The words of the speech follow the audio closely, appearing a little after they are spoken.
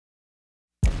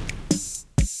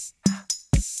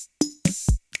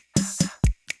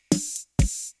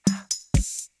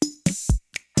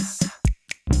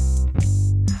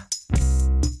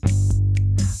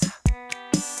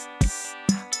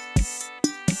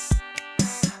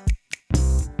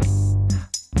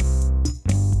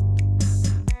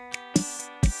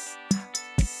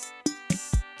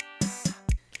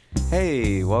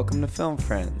Hey, welcome to Film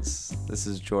Friends. This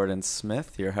is Jordan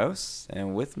Smith, your host,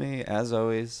 and with me, as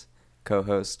always,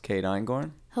 co-host Kate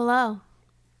Eingorn. Hello.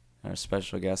 Our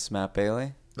special guest, Matt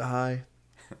Bailey. Hi.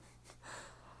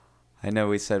 I know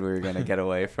we said we were going to get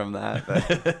away from that,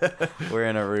 but we're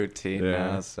in a routine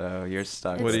now, so you're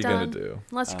stuck. What are you done. going to do?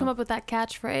 Unless you come up with that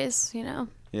catchphrase, you know.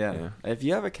 Yeah. If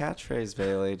you have a catchphrase,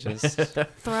 Bailey, just Throw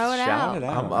it shout out. it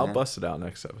out. I'll man. bust it out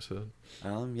next episode.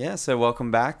 So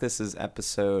welcome back. This is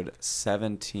episode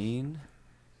 17.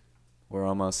 We're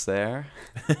almost there.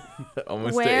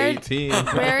 Almost Where- to 18.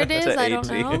 Where it is, To I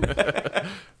don't 18. know.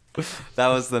 That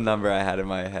was the number I had in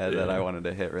my head that Yeah. I wanted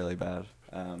to hit really bad.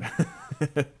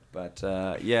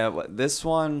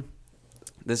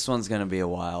 This one's gonna be a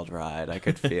wild ride. I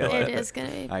could feel it. It is going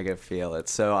to be. I could feel it.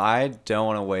 So I don't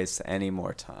want to waste any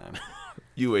more time.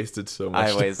 You wasted so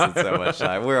much I wasted so much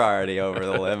time. We're already over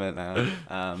the limit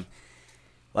now.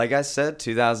 Like I said,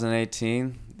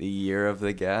 2018, the year of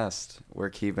the guest. We're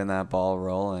keeping that ball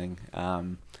rolling.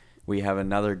 We have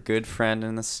another good friend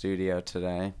in the studio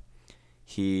today.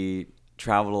 He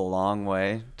traveled a long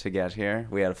way to get here.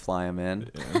 We had to fly him in.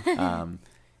 Yeah.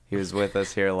 He was with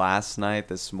us here last night,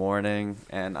 this morning,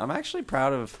 and I'm actually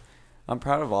proud of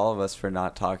all of us for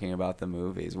not talking about the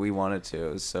movies. We wanted to.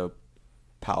 It was so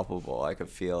palpable. I could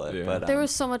feel it. Yeah. But There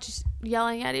was so much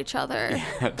yelling at each other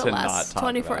the to not last talk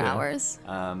 24 about it. hours.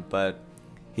 But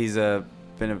he's been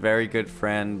a very good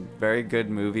friend, very good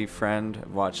movie friend.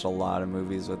 I've watched a lot of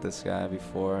movies with this guy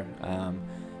before.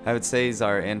 I would say he's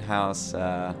our in-house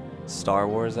Star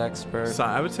Wars expert.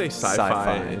 I would say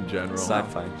sci-fi in general.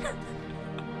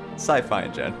 Sci-fi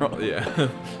in general. Yeah.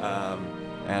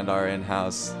 And our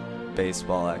in-house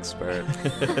baseball expert.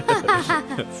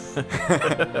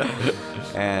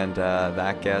 And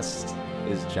that guest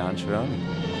is John Chivoni.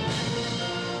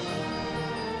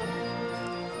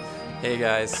 Hey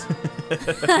guys,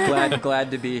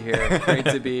 glad to be here. Great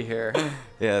to be here.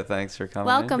 Yeah, thanks for coming.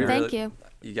 Welcome. in. Thank you.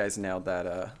 You guys nailed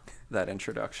that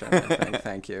introduction.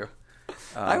 Thank you.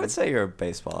 I would say you're a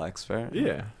baseball expert.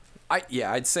 Yeah.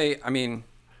 I'd say. I mean,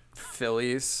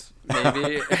 Phillies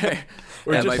maybe.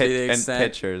 Or That just might be the And extent.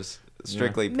 pitchers,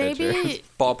 strictly pitchers. Maybe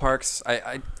Ballparks.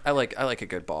 I like a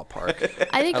good ballpark.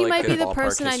 I think I you like might be good the ballpark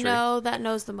person I history. know that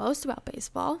knows the most about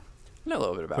baseball. I know a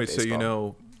little bit about Wait, baseball. so you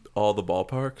know all the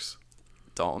ballparks?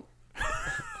 Don't.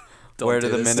 Where do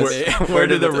the this Minnes- to me. Where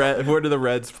do the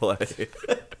Reds play?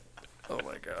 Oh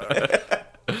my god.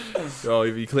 Oh,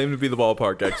 if you claim to be the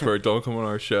ballpark expert, don't come on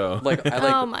our show. Like I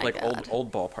Oh like my like God.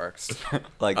 old ballparks.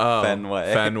 Like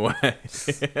Fenway. Fenway.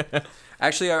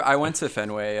 Actually, I went to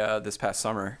Fenway this past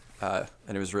summer, and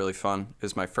it was really fun. It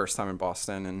was my first time in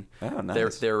Boston, and Oh,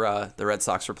 nice. the Red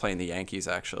Sox were playing the Yankees.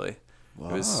 Actually, Wow.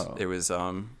 it was.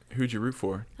 Who'd you root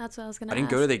for? That's what I was going I to didn't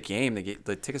ask. go to the game.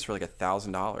 The tickets were like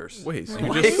 $1,000. Wait, so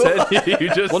What? you just said you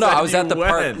just Well, no, said I was you at the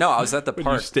park. went. No, I was at the Would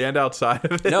park. you stand outside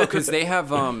of it? No, because they have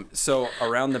so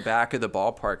around the back of the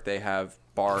ballpark they have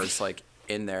bars like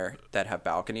in there that have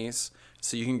balconies,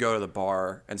 so you can go to the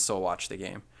bar and still watch the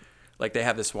game. Like they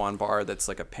have this one bar that's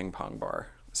like a ping pong bar,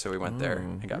 so we went there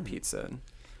and got pizza. And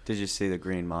Did you see the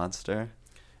Green Monster?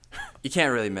 you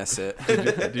can't really miss it.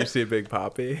 Did you see Big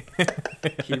Poppy?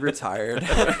 He retired.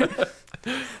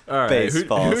 All right.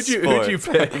 Baseball, Who'd you sports.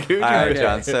 pick? Who'd you All right, pick?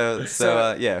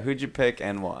 John. Who'd you pick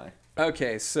and why?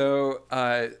 Okay, so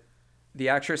the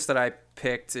actress that I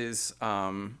picked is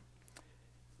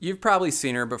you've probably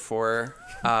seen her before,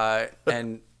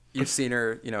 and you've seen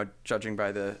her, judging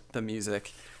by the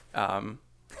music.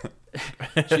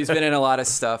 She's been in a lot of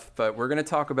stuff, but we're gonna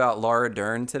talk about Laura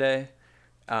Dern today,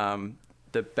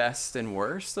 the best and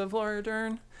worst of Laura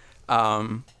Dern,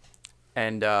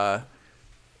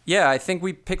 I think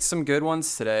we picked some good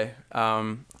ones today.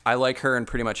 I like her in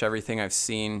pretty much everything I've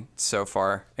seen so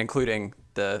far, including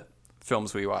the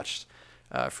films we watched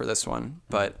for this one.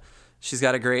 But she's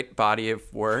got a great body of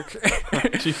work.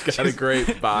 She's got a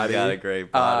great body. Got a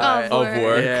great body. Of of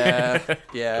work.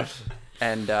 Yeah.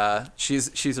 And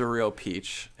she's a real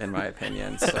peach, in my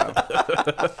opinion. So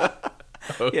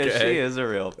Okay. Yeah, she is a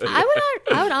real. I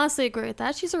would honestly agree with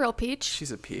that. She's a real peach.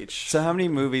 she's a peach. So how many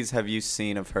movies have you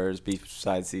seen of hers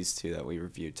besides these two that we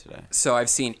reviewed today? So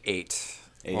I've seen eight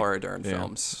Eight. Laura Dern Yeah.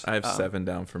 films. I have 7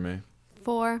 down for me.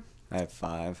 4. I have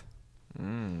 5.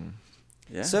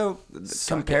 Yeah. So Suck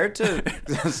compared to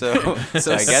so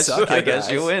So I guess suck it, I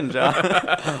guess you guys. win,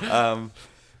 John.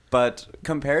 But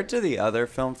compared to the other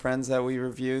film friends that we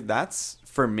reviewed, that's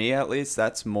for me at least.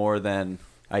 That's more than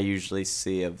I usually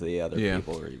see of the other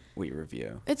people we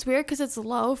review. It's weird because it's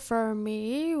low for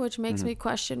me, which makes me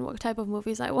question what type of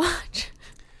movies I watch.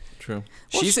 True.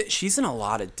 She's in a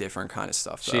lot of different kind of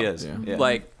stuff, though. She is. Yeah. Yeah.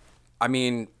 Like, I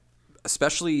mean,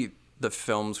 especially the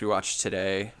films we watched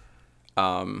today,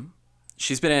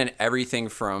 she's been in everything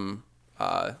from,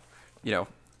 you know,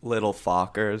 Little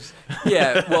Fockers.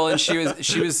 yeah. Well, and she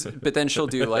was, but then she'll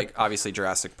do like obviously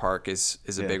Jurassic Park is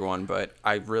a big one, but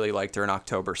I really liked her in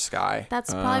October Sky.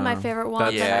 That's probably my favorite one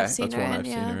That's- that yeah, I've seen That's her one in. I've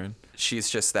seen her in. She's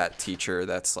just that teacher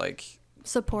that's like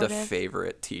Supportive. the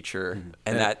favorite teacher,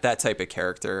 and that type of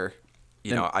character,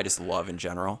 you know, I just love in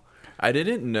general. I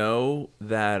didn't know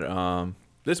that.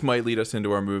 This might lead us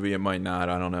into our movie. It might not.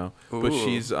 I don't know. But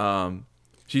Ooh.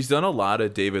 she's done a lot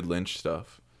of David Lynch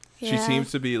stuff. She Yeah. seems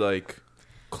to be like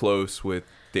close with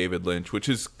David Lynch, which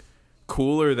is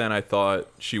cooler than I thought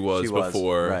she was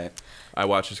before. Right. I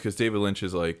watched this because David Lynch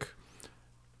is like,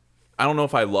 I don't know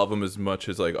if I love him as much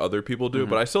as like other people do,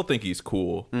 but I still think he's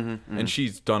cool. And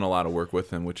she's done a lot of work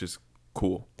with him, which is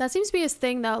cool. That seems to be his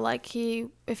thing though. Like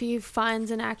if he finds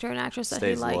an actor or an actress that he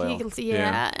Stays like, loyal.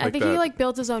 Yeah, I like think he that. like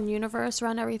builds his own universe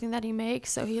around everything that he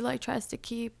makes. So he like tries to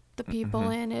keep the people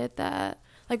in it that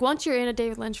like once you're in a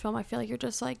David Lynch film, I feel like you're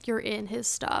just like you're in his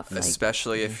stuff. Like,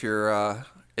 Especially if you're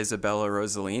Isabella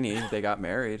Rossellini. They got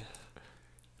married.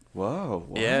 Whoa.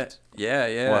 What?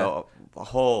 Yeah. Well,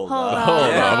 hold hold up.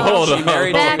 on, hold She on.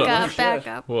 married back him. up, back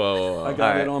up. Whoa. I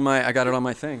got it on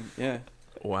my thing. Yeah.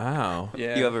 Wow.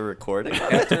 Yeah. You have a recording?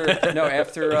 after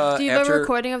Do you have a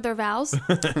recording of their vows?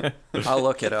 I'll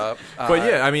look it up. But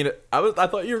yeah, I mean, I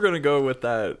thought you were gonna go with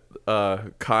that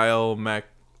Kyle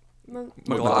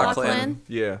MacLachlan.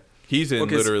 Yeah, he's in Well,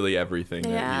 'cause- literally everything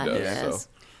Yeah, that he he does. is.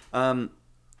 So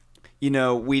You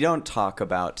know, we don't talk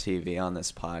about TV on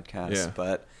this podcast, Yeah.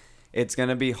 but it's going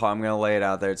to be hard. I'm going to lay it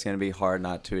out there. It's going to be hard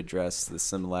not to address the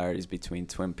similarities between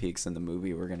Twin Peaks and the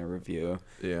movie we're going to review.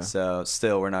 Yeah. So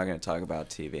still, we're not going to talk about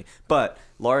TV. But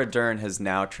Laura Dern has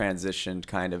now transitioned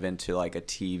kind of into like a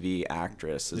TV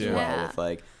actress as Yeah. well Yeah. with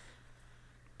like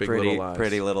Big Pretty Little Lies.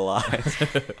 Pretty Little Lies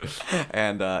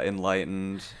and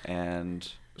Enlightened and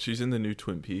She's in the new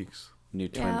Twin Peaks. new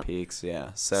Twin Yep. Peaks.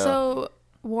 Yeah. So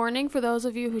warning for those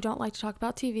of you who don't like to talk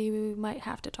about TV, we might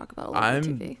have to talk about a little I'm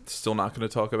TV. still not going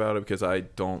to talk about it because I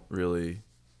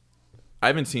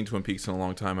haven't seen Twin Peaks in a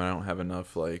long time, and I don't have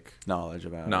enough like knowledge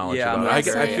about knowledge Yeah, I'm about not it.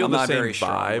 I very- feel I'm the not same very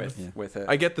strong vibe. with it.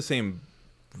 I get the same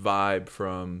vibe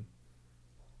from.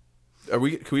 Can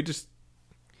we just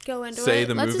Go into say it.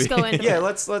 the Let's movie. just go into yeah, it.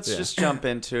 let's Yeah. just jump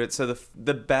into it. So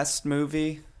the best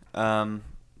movie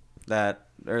that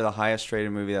or the highest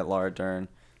rated movie that Laura Dern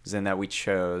was in that we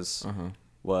chose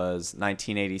was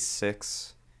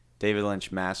 1986 David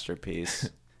Lynch masterpiece.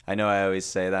 I know I always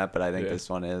say that, but I think Yeah. this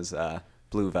one is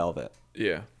Blue Velvet.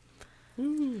 Yeah.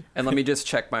 And let me just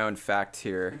check my own fact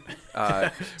here.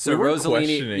 So We were Rossellini,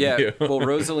 questioning yeah, you. well,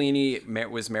 Rossellini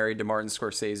was married to Martin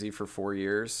Scorsese for 4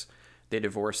 years. They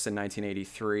divorced in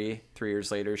 1983. 3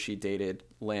 years later, she dated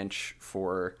Lynch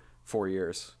for 4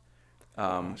 years.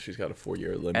 She's got a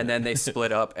 4-year limit. And then they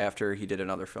split up after he did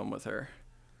another film with her.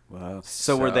 Wow.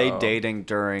 So were they So- dating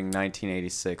during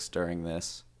 1986 during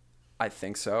this? I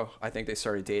think so. I think they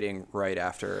started dating right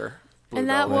after Blue And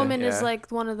that Velvet, woman is yeah.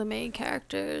 like one of the main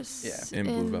characters. Yeah. In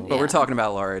Blue Velvet. But we're yeah. talking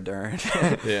about Laura Dern.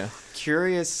 yeah.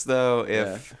 Curious though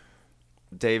if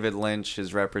David Lynch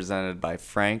is represented by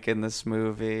Frank in this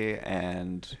movie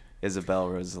and Isabel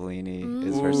Rossellini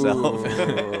is herself.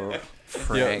 Ooh,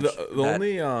 Frank, Yeah. The that,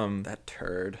 only that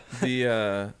turd.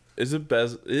 the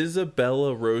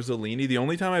Isabella Rossellini. The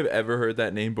only time I've ever heard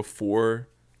that name before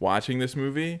watching this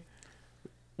movie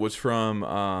was from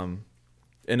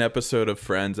an episode of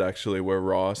Friends, actually, where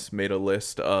Ross made a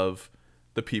list of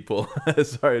the people.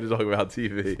 Sorry to talk about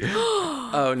TV.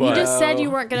 Oh, You no. just said you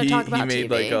weren't going to talk about he made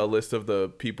TV. like a list of the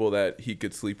people that he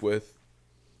could sleep with,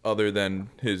 other than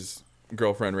his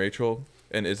girlfriend Rachel,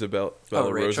 and Isabella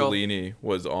Rachel? Rossellini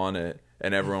was on it,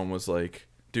 and everyone was like,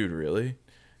 "Dude, really?"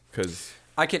 Because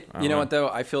I could, I you know don't what though?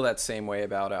 I feel that same way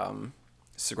about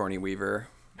Sigourney Weaver.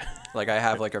 Like I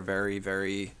have like a very,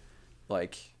 very,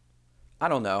 like, I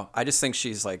don't know. I just think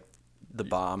she's like the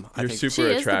bomb. I you're think, She super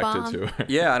is the attracted bomb. to her.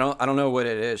 yeah, I don't know what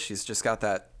it is. She's just got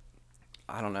that.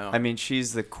 I don't know. I mean,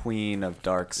 she's the queen of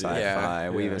dark sci-fi. Yeah.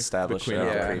 We've Yeah, established the it queen in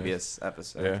of the dark. previous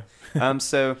episode. Yeah.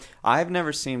 So I've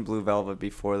never seen Blue Velvet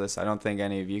before this. I don't think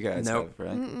any of you guys Nope. have,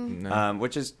 right? No.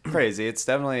 Which is crazy. It's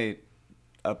definitely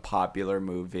a popular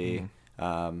movie.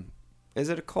 Is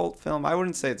it a cult film? I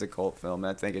wouldn't say it's a cult film.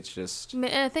 I think it's just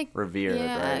I think revered,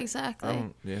 yeah, right?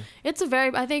 exactly. Yeah. It's a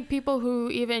very. I think people who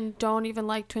even don't even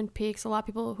like Twin Peaks, a lot of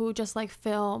people who just like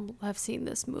film have seen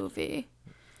this movie.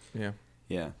 Yeah.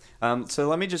 Yeah. So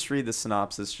let me just read the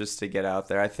synopsis just to get out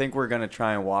there. I think we're going to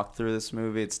try and walk through this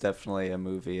movie. It's definitely a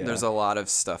movie. There's a lot of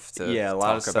stuff to a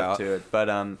lot of talk stuff about. to it. But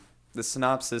the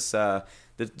synopsis: the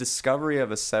discovery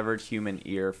of a severed human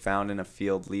ear found in a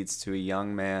field leads to a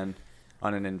young man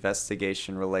on an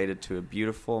investigation related to a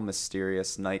beautiful,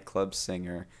 mysterious nightclub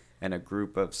singer and a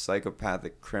group of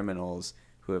psychopathic criminals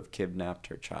who have kidnapped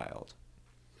her child.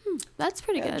 That's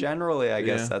pretty Yeah, good. generally, I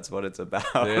guess Yeah. that's what it's about.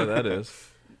 Yeah, that is.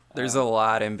 There's a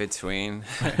lot in between.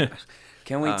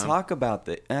 Can we talk about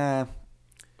the...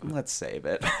 let's save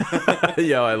it.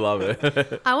 Yo, I love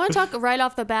it. I want to talk right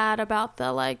off the bat about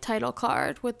the like title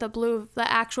card with the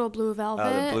actual blue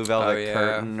velvet. The blue velvet Oh, yeah.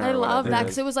 curtain. Or I love whatever. that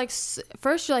because it was like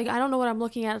first you're like, I don't know what I'm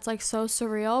looking at. It's like so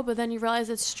surreal, but then you realize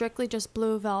it's strictly just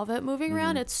blue velvet moving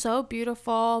around. It's so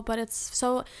beautiful, but it's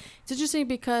interesting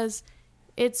because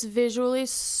it's visually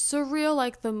surreal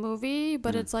like the movie,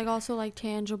 but it's like also like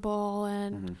tangible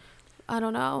and I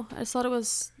don't know. I just thought it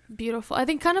was beautiful. I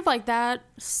think kind of like that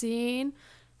scene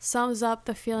sums up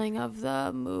the feeling of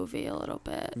the movie a little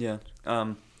bit. Yeah.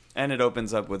 And it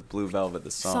opens up with Blue Velvet, the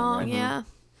song, right? Yeah.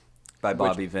 By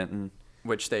Bobby Vinton.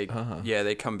 Which they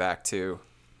they come back to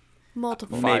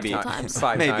Multiple Maybe times.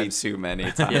 Five maybe times. too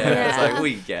many times. Yeah. It's like,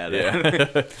 we get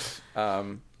it.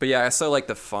 But yeah, I still like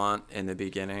the font in the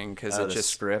beginning because it The just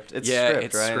script. It's yeah, script,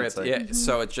 it's right? script. It's like- Yeah,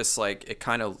 so it's just like it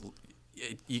kind of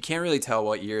you can't really tell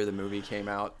what year the movie came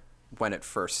out when it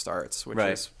first starts, which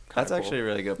Right. is kinda That's cool. actually a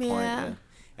really good point. Yeah. Yeah.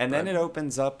 And then But- it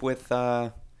opens up with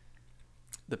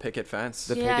the picket fence.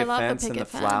 the Yeah, I picket love the fence and the picket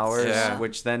fence. flowers, Yeah.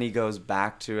 which then he goes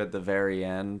back to at the very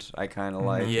end. I kind of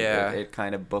like. Yeah. It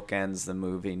kind of bookends the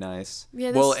movie nice.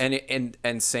 Yeah, Well, this-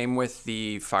 and same with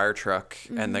the fire truck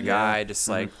and the guy just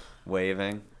like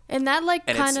Waving. And that like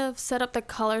And kind it's- of set up the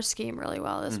color scheme really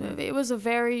well. This movie, it was a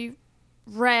very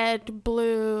red,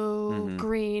 blue,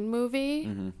 green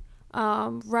movie.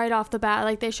 Right off the bat,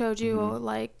 like they showed you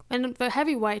like, and the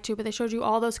heavy white too, but they showed you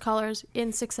all those colors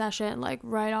in succession, like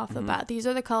right off the bat. These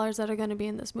are the colors that are going to be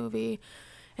in this movie,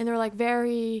 and they're like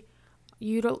very,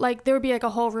 like there would be like a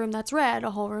whole room that's red,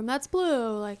 a whole room that's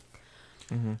blue, like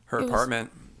her it was-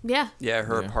 apartment. yeah. Yeah,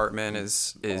 her Yeah. apartment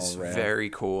is All red. very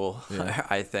cool. Yeah.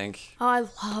 I think Oh, I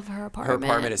love her her apartment.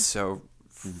 apartment is so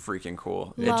freaking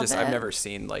cool. Love I've it. never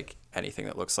seen like anything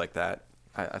that looks like that.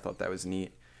 I thought that was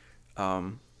neat.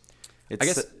 It's,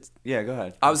 guess- Yeah, go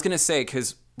ahead. I was gonna say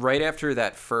because right after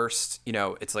that first,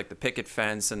 it's like the picket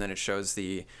fence, and then it shows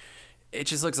it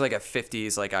just looks like a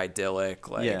 50s like idyllic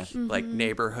like Yeah. like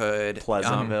neighborhood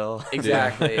Pleasantville.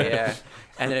 exactly yeah.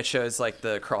 And then it shows like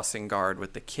the crossing guard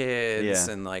with the kids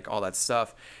Yeah. and like all that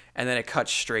stuff, and then it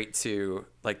cuts straight to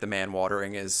like the man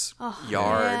watering his Oh,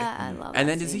 yard. yeah, I love And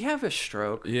that then does he scene. have a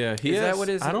stroke? Yeah, he Is has. that what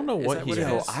is I don't know is what that he it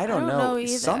has. is? I don't know know.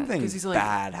 either. Something 'Cause he's like-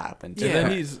 bad happened to And Yeah. him.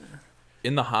 then he's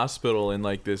in the hospital in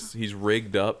like this. He's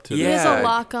rigged up to. He has this. a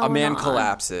lot a going man on.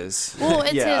 collapses. Well,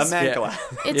 it's Yeah, his. a man Yeah. collapsed.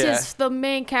 It's Yeah. the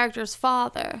main character's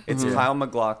father. It's Kyle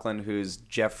MacLachlan, who's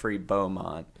Jeffrey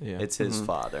Beaumont. Yeah. It's his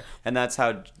father. And that's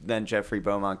how then Jeffrey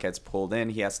Beaumont gets pulled in.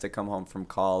 He has to come home from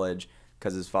college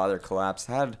because his father collapsed,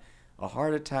 had a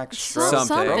heart attack, stroke,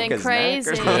 Something broke his neck or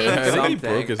crazy. something. I think he Something.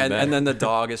 broke his and neck. then the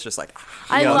dog is just like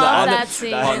I Yeah, love on the- that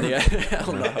scene. on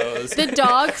the hose. The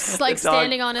dog's like The dog-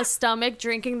 standing on his stomach,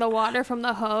 drinking the water from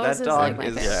the hose. That It's dog like my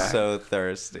is favorite. so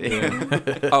thirsty.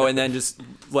 Oh, and then just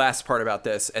last part about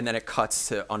this, and then it cuts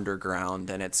to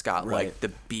underground, and it's got Right. like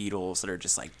the Beatles that are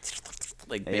just like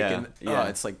making. Yeah, yeah. Oh,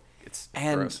 it's like it's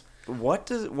And gross. what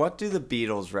do the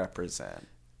Beatles represent?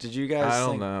 Did you guys I don't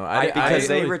think? know. Because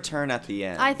they really- return at the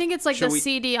end. I think it's like Should the we-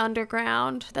 CD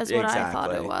Underground. That's what I thought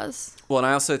it Exactly. was. Well, and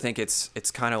I also think it's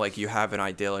kind of like you have an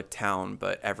idyllic town,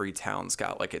 but every town's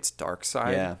got like its dark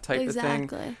side Yeah. type of thing.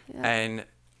 Exactly, yeah.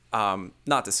 And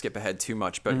not to skip ahead too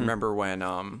much, but remember when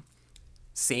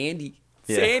Sandy,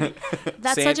 Yeah. Sandy,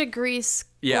 That's San- such a Grease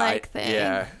like thing.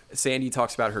 Yeah, Sandy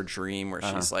talks about her dream where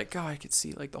she's like, "Oh, I could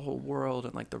see like the whole world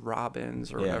and like the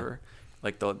robins or Yeah. whatever."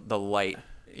 Like the light,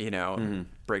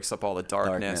 breaks up all the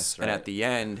darkness, Darkness, and right. at the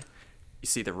end, you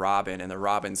see the robin, and the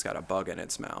robin's got a bug in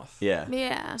its mouth. Yeah.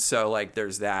 Yeah. So like,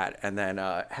 there's that, and then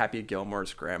Happy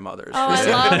Gilmore's grandmother. Oh, I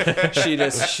love.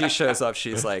 she shows up.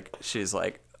 She's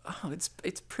like, "Oh,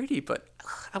 it's pretty, but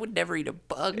I would never eat a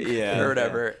bug." Yeah, or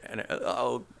whatever. And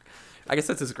I guess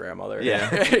that's his grandmother.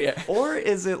 Yeah. yeah. Or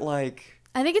is it like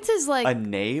I think it's his like. a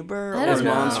neighbor? I or don't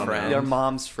know. Mom's friend. Their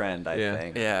mom's friend, I Yeah.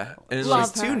 think. Yeah. And it's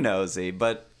Love She's her. too nosy,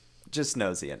 but just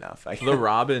nosy enough. I the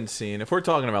Robin scene. If we're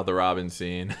talking about the Robin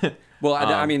scene, Well,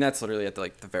 I mean that's literally at the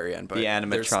very end. But the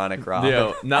there's- animatronic Robin.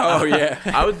 no, Oh, yeah.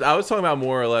 I was talking about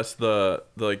more or less the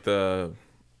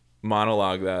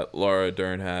monologue that Laura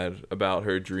Dern had about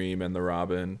her dream, and the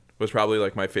Robin was probably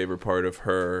like my favorite part of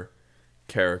her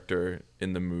character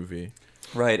in the movie.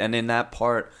 Right, and in that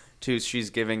part too, she's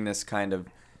giving this kind of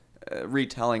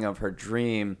retelling of her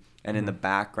dream. And in the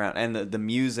background, and the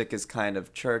music is kind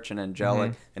of church and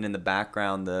angelic, and in the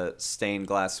background, the stained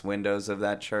glass windows of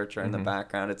that church are in the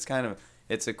background.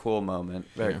 It's a cool moment.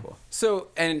 Very cool. So,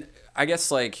 and I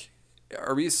guess like,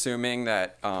 are we assuming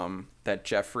that that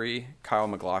Jeffrey, Kyle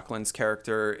MacLachlan's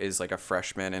character, is like a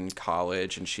freshman in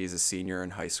college and she's a senior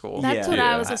in high school? That's what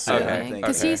I was assuming. Okay.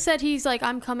 Because Okay. he said he's like,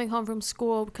 I'm coming home from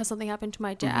school because something happened to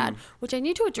my dad, which I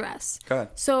need to address. Go ahead.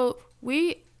 So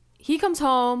he comes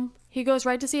home, he goes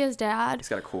right to see his dad, He's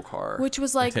got a cool car. which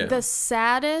was like Yeah. the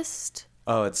saddest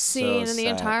Oh, it's scene so in the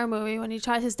sad. entire movie when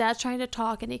his dad's trying to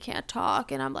talk and he can't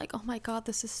talk, and I'm like, oh my god,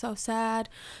 this is so sad.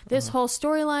 This whole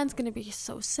storyline's gonna be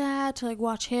so sad to like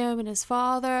watch him and his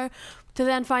father, to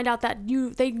then find out that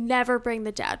they never bring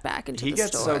the dad back into He the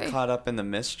gets story. so caught up in the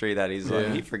mystery that he's like,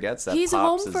 he forgets that He's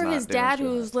Pops home is for not his doing dad too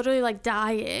who's bad. literally like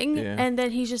dying, Yeah. and then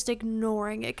he's just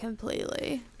ignoring it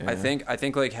completely. I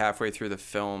think like halfway through the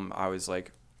film, I was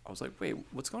like, wait,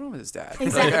 what's going on with his dad?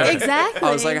 Exactly.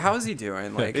 I was like, how is he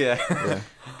doing? Like, Yeah.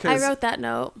 I wrote that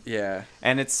note. yeah.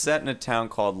 And it's set in a town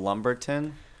called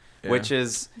Lumberton, which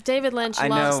is David Lynch I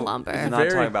loves know lumber. I'm not Very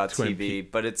talking about Twin TV,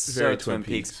 but it's very so Twin Twin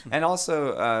Peaks. And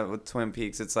also with Twin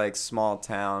Peaks, it's like small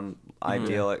town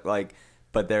idyllic, like.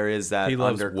 But there is that He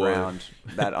loves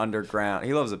underground,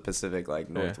 He loves the Pacific, like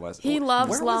Northwest. He loves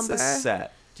Where lumber. was this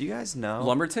set? Do you guys know?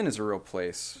 Lumberton is a real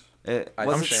place. Was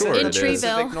I'm it sure set it In is.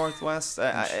 Treeville. Pacific Northwest. It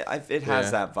has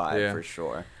Yeah. that vibe Yeah. for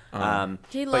sure.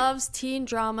 He but- loves teen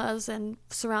dramas and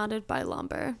surrounded by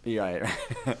lumber. Right.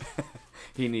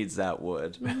 He needs that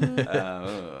wood.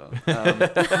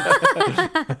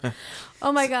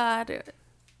 Oh my god.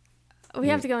 We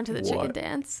have to go into the chicken What?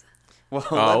 dance.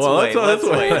 Well, let's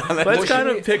wait. Let's kind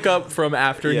of pick up from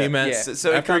after Yeah. he met. Yeah.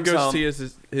 So he after he comes goes home, to see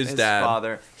his his dad.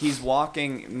 father. He's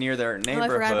walking near their neighborhood.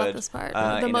 I forgot about this part.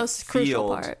 The in a most crucial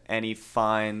field, part. And he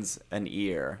finds an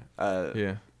ear.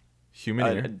 Yeah, human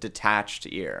A ear. detached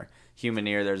ear. Human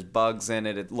ear. There's bugs in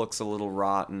it. It looks a little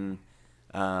rotten.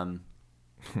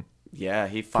 Yeah,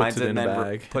 he finds it it and in a then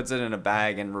bag. puts it in a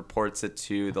bag and reports it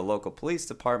to the local police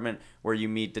department, where you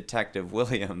meet Detective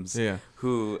Williams, Yeah.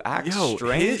 who acts Yo,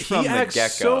 strange from he the acts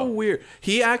get-go. so weird.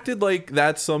 He acted like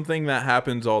that's something that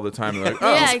happens all the time. Like,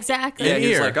 oh, Yeah, exactly. Yeah, he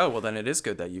was Here. like, oh, well, then it is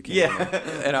good that you came. Yeah.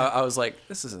 in. And I was like,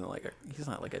 this isn't like he's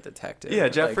not like a detective. Yeah,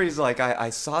 Like, Jeffrey's like, I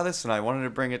saw this and I wanted to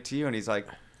bring it to you, and he's like,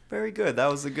 very good. That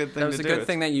was a good thing that was to a do. good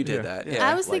thing that you did Yeah. that. Yeah.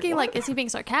 I was thinking, what? like, is he being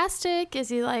sarcastic? Is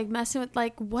he, like, messing with,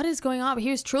 like, what is going on? But he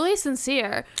was truly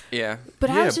sincere. Yeah.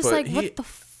 But I Yeah, was just but like, he- what the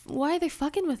why are they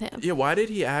fucking with him? yeah. Why did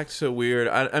he act so weird?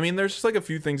 I mean, there's just like a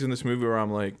few things in this movie where I'm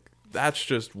like, that's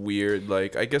just weird.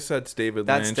 Like, I guess that's David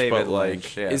That's Lynch, David but like,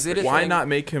 Lynch. Yeah, Is it a why thing- not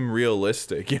make him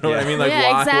realistic? You know what I Yeah. mean? Like,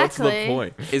 Yeah, why? exactly. What's the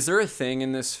point? Is there a thing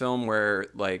in this film where,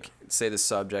 like, say the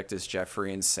subject is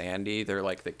Jeffrey and Sandy, they're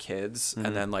like the kids,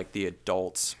 and then like the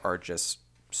adults are just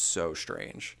so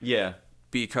strange Yeah.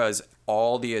 because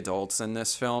all the adults in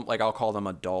this film, like I'll call them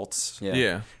adults, Yeah.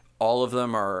 Yeah. all of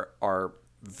them are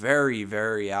very,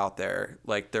 very out there.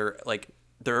 Like they're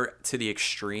to the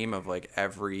extreme of like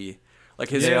every, like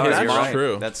his, Yeah, his that's mom,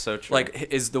 true. That's so true. like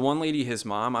is the one lady his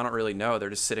mom? I don't really know. They're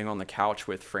just sitting on the couch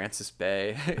with Frances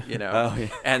Bay, you know. Oh, yeah.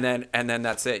 And then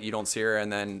that's it. You don't see her.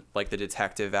 And then like the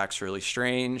detective acts really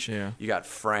strange. Yeah. You got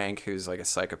Frank, who's like a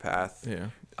psychopath. Yeah.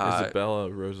 Uh, Isabella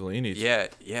Rossellini. Yeah,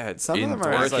 yeah. some in of them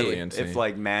are Dorothy like, insane. if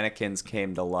like mannequins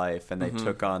came to life and they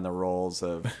took on the roles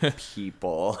of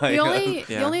people. The only Yeah.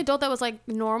 the only adult that was like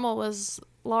normal was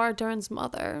Laura Dern's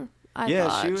mother. I Yeah,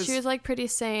 thought she was- like pretty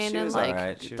sane she and was like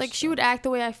alright. She was like she would act the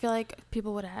way I feel like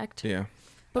people would act. Yeah.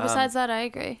 But besides that, I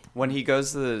agree. When he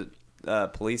goes to the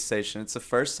police station, it's the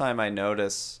first time I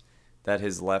notice that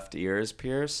his left ear is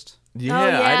pierced. Yeah,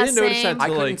 yeah, I didn't notice same. that I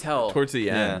till couldn't like tell. towards the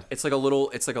Yeah. end. It's like a little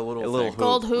A little thing. hoop,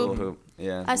 Gold hoop. little hoop.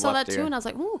 Yeah. I saw left that too, ear. and I was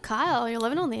like, "Ooh, Kyle, you're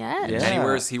living on the edge." Yeah.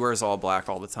 And he wears all black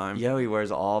all the time. Yo, he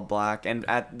wears all black, and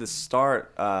at the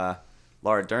start,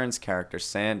 Laura Dern's character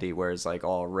Sandy wears like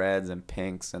all reds and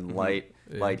pinks and light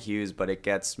hues, but it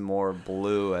gets more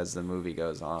blue as the movie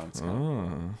goes on. So.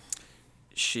 Oh.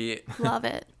 She Love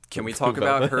it. can we talk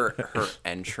about her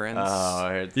entrance? Oh, I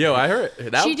heard- Yo, I heard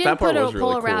that. She that didn't part put was a really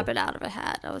pull a cool. rabbit out of a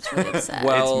hat. I was really upset.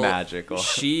 Well, It's magical.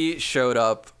 She showed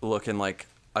up looking like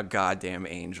a goddamn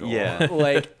angel. Yeah.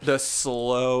 Like the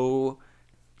slow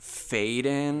fade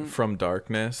in. From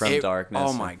darkness. From It- darkness.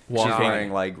 oh my She's God.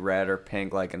 wearing like red or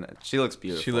pink, she looks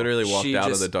beautiful. she literally walked She out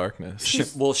just- of the darkness.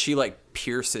 She like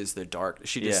pierces the dark.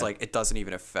 She just Yeah. like it doesn't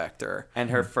even affect her. And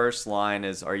her first line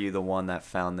is, "Are you the one that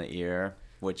found the ear?"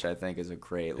 Which I think is a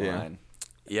great Yeah. line.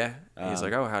 Yeah. He's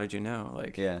like, oh, how did you know?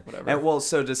 Like, Yeah. whatever. And well,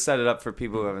 so to set it up for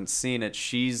people who haven't seen it,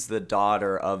 she's the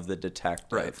daughter of the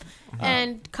detective. Right.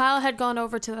 And Kyle had gone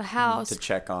over to the house To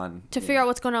check on. to figure out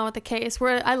what's going on with the case.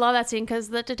 Where I love that scene because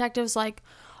the detective's like,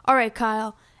 all right,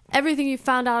 Kyle, everything you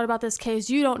found out about this case,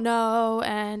 you don't know,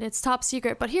 and it's top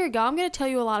secret. But here you go. I'm going to tell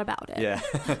you a lot about it. Yeah.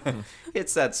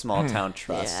 It's that small town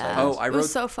trust. Yeah. Oh, I It wrote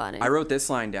was so funny. I wrote this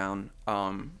line down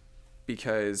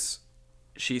because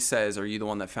she says, "Are you the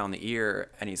one that found the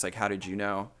ear?" And he's like, "How did you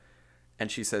know?" And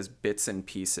she says, "Bits and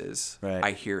pieces. Right.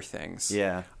 I hear things."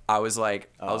 Yeah. I was like,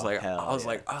 hell yeah.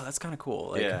 like, oh, that's kind of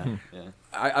cool. Like, Yeah. Yeah.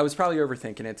 I was probably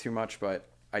overthinking it too much, but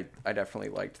I definitely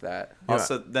liked that.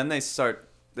 Also, then they start.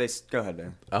 Go ahead,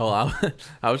 Dan. Oh,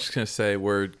 I was just gonna say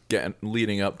we're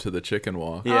leading up to the chicken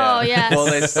walk. Yeah. Oh, yes. Well,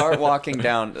 they start walking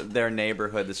down their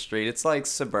neighborhood, the street. It's like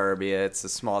suburbia. It's a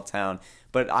small town.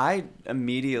 But I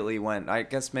immediately went, I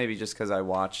guess maybe just because I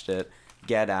watched it,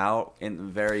 Get Out in the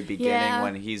very beginning Yeah,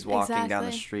 when he's walking down the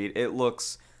exactly. street. It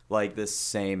looks like the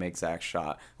same exact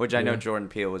shot, which I know Jordan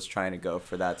Peele was trying to go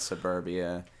for that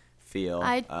suburbia feel.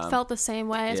 I felt the same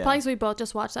way. It's yeah. probably because we both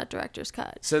just watched that director's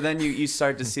cut. So then you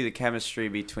start to see the chemistry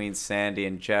between Sandy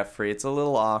and Jeffrey. It's a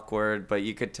little awkward, but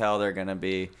you could tell they're going to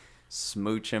be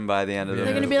smooching by the end of the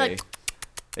They're movie. gonna be like,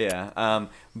 Yeah.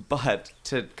 But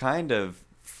to kind of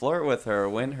flirt with her,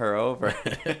 win her over,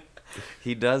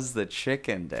 he does the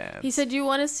chicken dance. he said, "You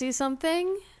want to see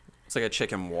something?" It's like a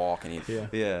chicken walk, and he, Yeah.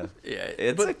 Yeah. yeah,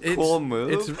 It's a cool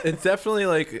move. It's definitely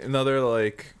like another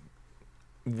like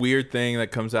weird thing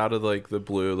that comes out of like the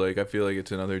blue. Like I feel like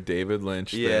it's another David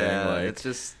Lynch yeah. thing. Like It's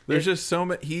just. there's just so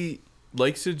many. He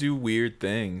likes to do weird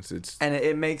things. It's And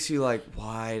it makes you like,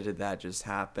 why did that just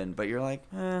happen? But you're like,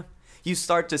 You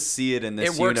start to see it in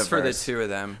this it works for the universe. two of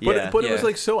them. but Yeah. it was Yeah.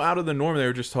 like so out of the norm. They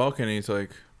were just talking. And he's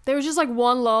like, There was just like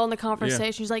one lull in the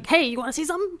conversation. He's like, "Hey, you want to see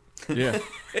something?" yeah,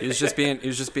 He was just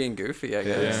being goofy, I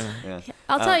guess. yeah. Yeah.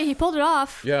 I'll tell you, he pulled it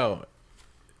off. Yo,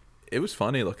 it was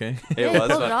funny looking. It Yeah, was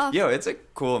pulled it fun. off. Yo, it's a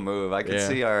cool move. I can Yeah.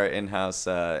 see our in-house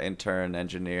intern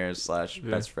engineer /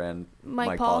 best friend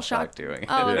Mike Paul Paulshock Shock doing it.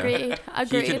 Oh, Yeah. agreed. He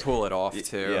Agreed. could pull it off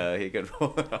too. Yeah, he could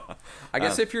pull it off. I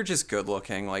guess if you're just good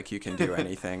looking, like you can do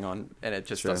anything on, and it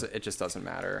just True. doesn't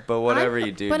matter. But whatever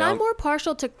you do, But don't. I'm more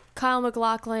partial to Kyle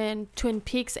MacLachlan Twin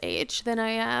Peaks age than I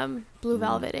am Blue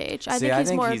Velvet age. I See, think I he's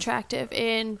think more he's- attractive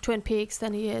in Twin Peaks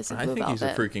than he is in I Blue think Velvet.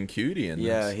 he's a freaking cutie in this.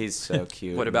 Yeah, he's so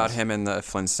cute. What about him in the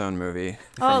Flintstone movie?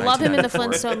 Oh, from love him in the 1994?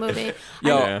 Flintstone movie.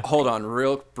 Yo, Yeah. hold on,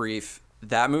 real brief.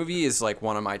 That movie is like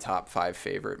one of my top 5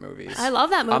 favorite movies. I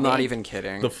love that movie. I'm not even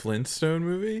kidding. The Flintstone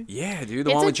movie. Yeah, dude, the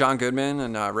It's one a- with John Goodman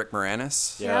and Rick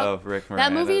Moranis. Yo, Yep. Rick Moranis.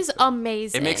 That movie's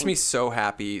amazing. It makes me so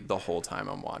happy the whole time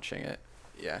I'm watching it.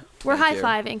 Yeah. We're high thank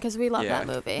you. fiving because we love Yeah. that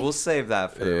movie. We'll save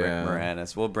that for the Yeah. Rick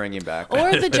Moranis. We'll bring you back.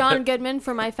 Or the John Goodman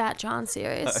for my Fat John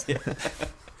series.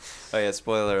 Oh yeah,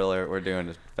 spoiler alert. We're doing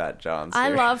a Fat John's. I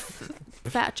here. love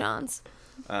Fat Johns.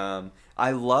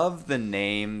 I love the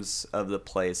names of the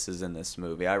places in this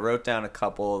movie. I wrote down a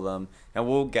couple of them, and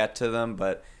we'll get to them.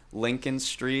 But Lincoln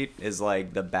Street is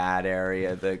like the bad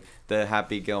area. The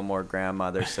Happy Gilmore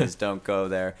grandmother says don't go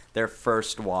there. Their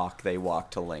first walk, they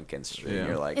walk to Lincoln Street. Yeah.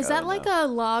 You're like, Is oh, that like no. a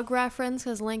log reference?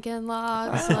 Because Lincoln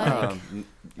logs, like. I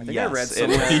think I yes, read it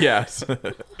somewhere. is. Yes.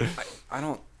 I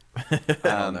don't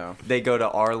know. They go to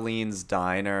Arlene's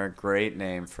Diner. Great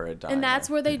name for a diner. And that's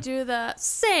where they do the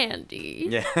Sandy.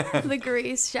 Yeah. The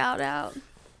Grease shout out.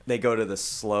 They go to the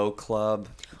Slow Club.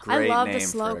 I Great love the name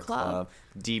Slow for a Club.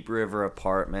 Deep River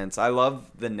Apartments. I love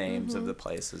the names Mm-hmm. of the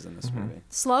places in this movie.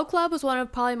 Slow Club was one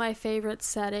of probably my favorite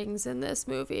settings in this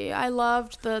movie. I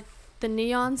loved the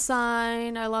neon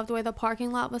sign. I loved the way the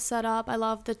parking lot was set up. I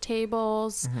loved the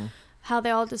tables. How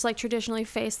they all just like traditionally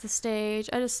face the stage.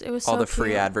 It was so All the free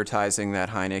cute. advertising that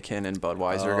Heineken and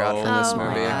Budweiser got from this Oh my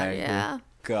movie. God, yeah.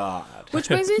 God. Which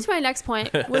brings me to my next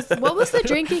point. What was the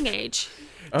drinking age?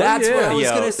 That's what I was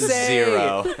Yo, gonna say.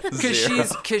 zero.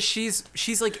 Because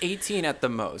she's like 18 at the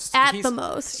most. At He's- the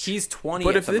most. He's 20.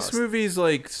 But at if the this most. movie's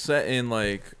like set in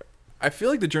like, I feel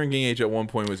like the drinking age at one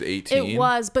point was 18. It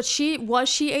was, but was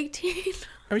she 18?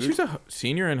 I mean, she was a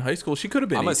senior in high school. She could have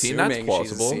been I'm 18. That's assuming she's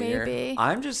a plausible. senior. Maybe.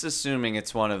 I'm just assuming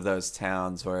it's one of those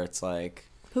towns where it's like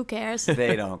Who cares?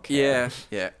 they don't care. Yeah,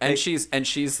 yeah, and They-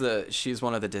 she's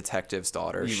one of the detective's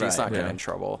daughters. You're She's right. not getting Yeah. in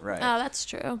trouble. Right. Oh, that's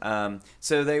true.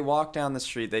 So they walk down the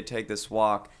street. They take this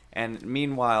walk, and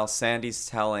meanwhile, Sandy's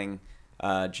telling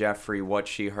Jeffrey what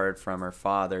she heard from her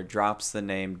father. Drops the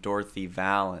name Dorothy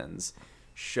Valens,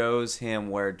 shows him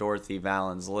where Dorothy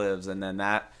Valens lives, and then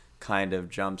that kind of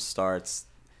jump starts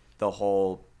the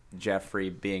whole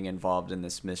Jeffrey being involved in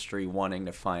this mystery, wanting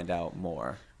to find out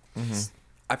more.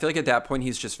 I feel like at that point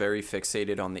he's just very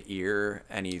fixated on the ear,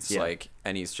 and he's Yeah.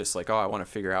 just like, oh, I want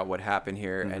to figure out what happened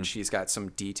here, and she's got some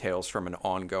details from an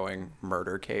ongoing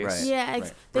murder case. Right. Yeah,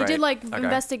 Right. they did Right. like Okay.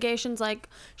 investigations. Like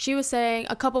she was saying,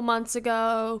 a couple months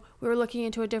ago, we were looking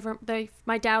into a different.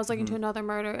 My dad was looking into another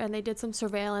murder, and they did some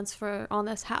surveillance on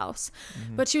this house.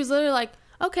 But she was literally like,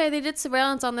 "Okay, they did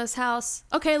surveillance on this house.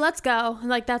 Okay, let's go." And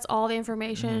like that's all the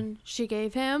information she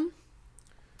gave him.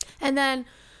 And then,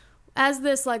 as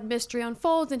this like mystery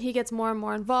unfolds and he gets more and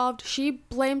more involved, she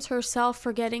blames herself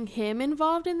for getting him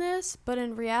involved in this. But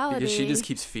in reality, Because she just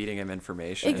keeps feeding him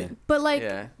information. but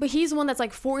Yeah. he's the one that's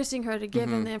like forcing her to give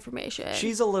him the information.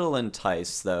 She's a little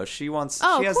enticed though. She wants.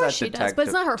 Oh, she of has course that she does, detective, but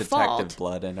it's not her detective fault.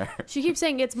 blood in her. She keeps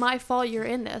saying it's my fault you're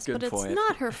in this, Good but it's point.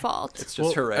 not her fault. It's just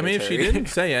Well, I hereditary. mean, if she didn't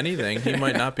say anything, he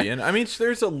might not be in. I mean,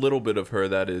 there's a little bit of her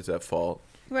that is at fault.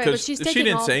 Right, but 'Cause she's if she taking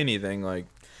didn't all- say anything, like,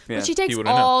 Yeah. But she takes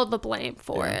wouldn't know. all the blame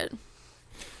for Yeah. it.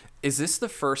 Is this the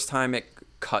first time it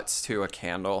cuts to a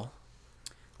candle?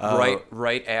 Oh.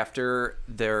 Right after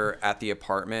they're at the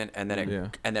apartment, and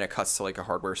then Yeah. it cuts to like a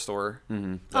hardware store,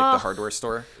 like Oh. the hardware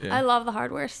store. yeah. I love the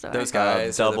hardware store. Those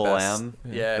guys, are the Double best. M.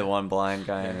 Yeah. The one blind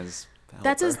guy and his.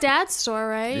 That's his helper. dad's store,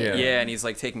 right? Yeah. Yeah, and he's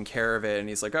like taking care of it, and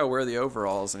he's like, "Oh, where are the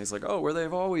overalls?" And he's like, "Oh, where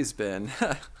they've always been."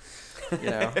 You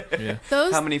know, yeah.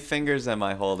 Those. How many fingers am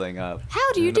I holding up?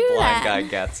 How do you And the do blind that? guy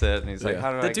gets it, and he's like, Yeah.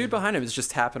 "How do I?" the get-" dude behind him is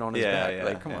just tapping on his Yeah, back. yeah,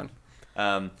 Like, come yeah. on,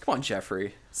 Um, come on,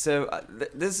 Jeffrey. So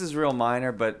this is real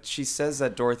minor, but she says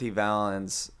that Dorothy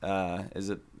Valens,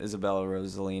 Isabella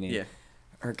Rossellini, Yeah.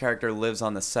 her character lives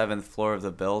on the 7th floor of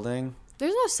the building.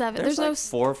 There's no seven. There's There's like no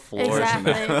 4 floors.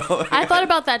 Exactly. In the building. I thought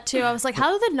about that too. I was like,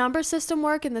 how did the number system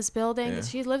work in this building? Yeah.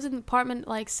 She lives in apartment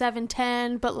like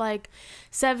 710, but like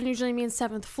 7 usually means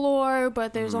 7th floor,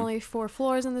 but there's only 4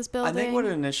 floors in this I building. think what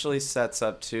it initially sets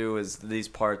up too is these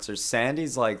parts are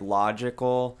Sandy's like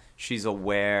logical, she's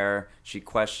aware, she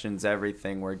questions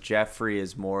everything, where Jeffrey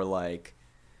is more like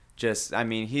just, I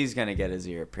mean, he's gonna get his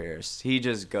ear pierced. He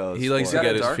just goes. He likes for to it.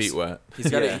 get his dark feet wet. He's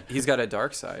got Yeah. he's got a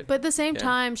dark side. But at the same Yeah.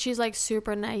 time, she's like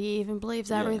super naive and believes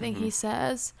everything Mm-hmm. he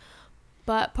says.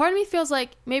 But part of me feels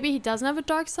like maybe he doesn't have a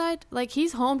dark side. Like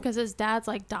he's home because his dad's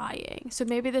like dying. So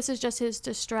maybe this is just his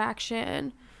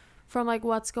distraction from like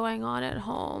what's going on at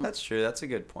home. That's true. That's a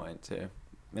good point too.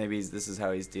 Maybe this is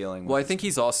how he's dealing. Well, I with think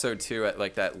he's also too at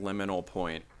like that liminal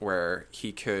point where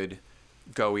he could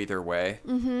go either way,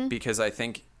 because I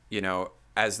think, you know,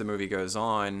 as the movie goes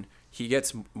on, he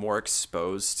gets more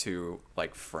exposed to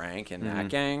like Frank and that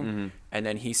gang, and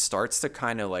then he starts to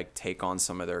kind of like take on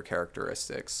some of their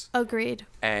characteristics, Agreed.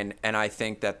 and I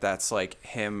think that that's like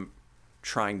him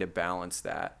trying to balance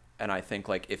that. And I think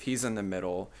like if he's in the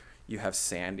middle, you have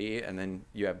Sandy, and then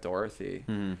you have Dorothy.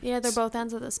 Yeah, they're both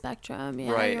ends of the spectrum.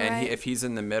 Yeah, Right, you're and right. if he's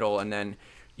in the middle, and then,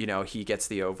 you know, he gets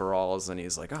the overalls, and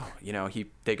he's like, oh, you know,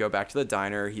 they go back to the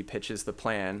diner, he pitches the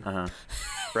plan,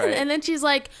 right? And then she's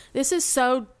like, "This is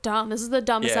so dumb. This is the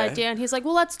dumbest Yeah. idea." And he's like,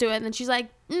 "Well, let's do it." And then she's like,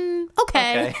 "Okay."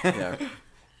 Okay. yeah,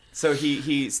 So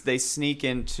they sneak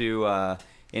into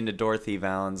Dorothy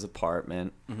Valens'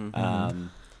 apartment.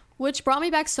 Which brought me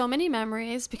back so many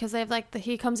memories because they have like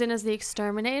he comes in as the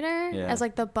exterminator, Yeah. as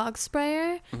like the bug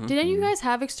sprayer. Did any of you guys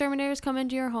have exterminators come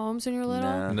into your homes when you were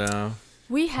little? No. No.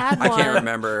 We had I one. can't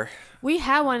remember. We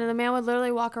had one, and the man would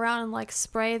literally walk around and like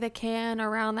spray the can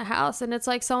around the house, and it's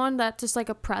like someone that just like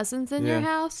a presence in your Yeah.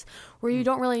 house where you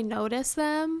don't really notice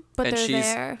them, but And they're she's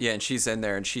there. yeah, and she's in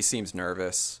there, and she seems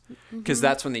nervous because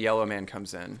that's when the yellow man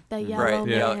comes in. The yellow Right,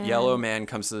 man. yellow man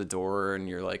comes to the door, and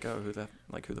you're like, oh,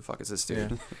 who the fuck is this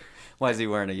dude? Yeah. Why is he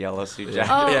wearing a yellow suit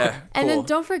jacket? Oh, Yeah, and then cool.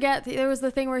 don't forget, there was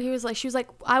the thing where she was like,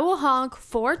 "I will honk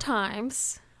 4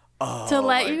 times to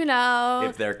let you know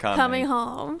if they're coming.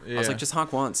 home." Yeah. I was like, just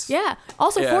honk once. Yeah.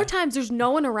 Also, Yeah. 4 times, there's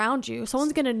no one around you.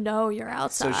 Someone's gonna know you're So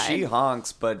outside. she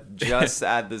honks, but just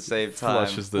at the same time.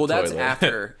 Flushes the Well, toilet. that's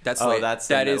after. That's Oh, late. that's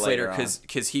that in is there later later on.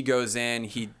 because he goes in,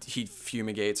 he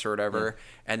fumigates or whatever,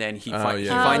 and then he Oh, finds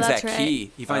yeah. Oh, finds that's that right.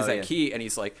 key. He finds Oh, that yeah. key, and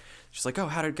she's like, oh,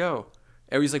 how'd it go?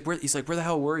 And he's like, where the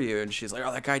hell were you? And she's like,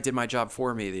 oh, that guy did my job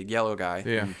for me, the yellow guy.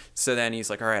 Yeah. So then he's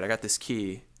like, all right, I got this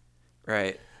key,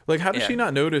 right? Like, how did Yeah. she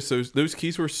not notice those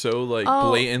keys were so like Oh.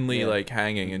 blatantly Yeah. like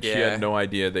hanging, and she Yeah. had no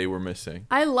idea they were missing.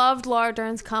 I loved Laura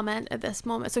Dern's comment at this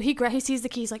moment. So he sees the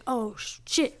keys, like, "Oh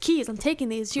shit, keys! I'm taking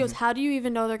these." She goes, "How do you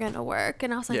even know they're gonna work?"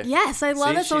 And I was like, Yeah. "Yes, I love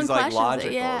See, that someone she's like questions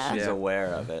logical. it." Yeah. She's Yeah.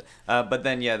 aware of it. But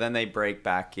then they break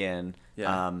back in.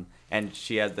 Yeah. And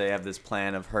they have this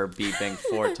plan of her beeping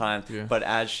 4 times. Yeah. But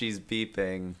as she's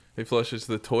beeping, He flushes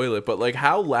the toilet, but like,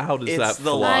 how loud is It's that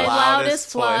the flush? My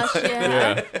loudest loudest toilet. flush.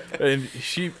 Yeah. Yeah, and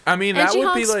I mean, And that she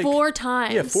would be honks like 4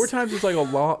 times. Yeah, 4 times is like a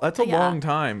long. That's a Yeah. long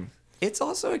time. It's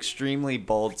also extremely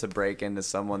bold to break into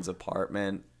someone's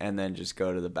apartment and then just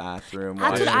go to the bathroom.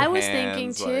 That's wash what your I was hands,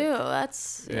 thinking like- too.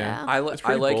 That's Yeah. yeah. It's I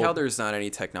pretty like how bold. there's not any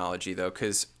technology though,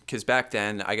 because back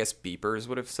then I guess beepers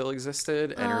would have still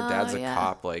existed, and her dad's a yeah.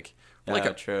 cop, like Yeah,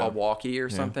 a true. walkie or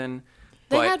something.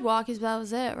 They But- had walkies, but that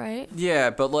was it, right? Yeah,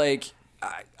 but like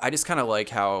I just kind of like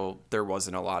how there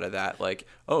wasn't a lot of that. Like,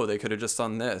 oh, they could have just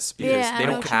done this because Yeah, I they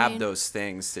know don't what you have mean. those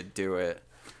things to do it.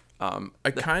 I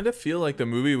kind of feel like the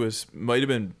movie might have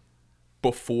been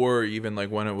before even like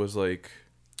when it was like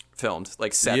Filmed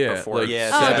like set Yeah, before. like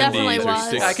Yeah, Oh, it 70s definitely or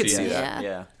was. 60s. I could see Yeah. that.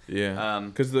 Yeah. Yeah, Um,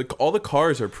 because all the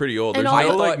cars are pretty old. And There's all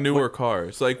no the- like newer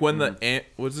cars. Like when the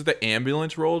was it the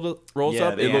ambulance rolls yeah,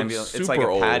 up? the It looks ambulance. super It's like a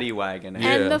old. paddy wagon.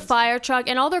 Yeah. And the fire truck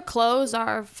and all their clothes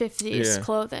are 50s Yeah.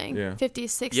 clothing. Yeah.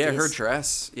 50s, 60s. Yeah, her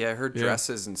dress. Yeah, her Yeah.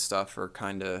 dresses and stuff are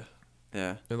kind of.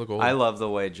 Yeah. They look old. I love the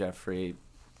way Jeffrey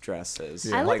dresses.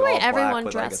 Yeah. I like the way all black everyone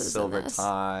with, like, dresses a in silver this.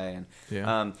 tie. And,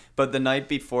 Yeah. but the night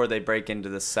before they break into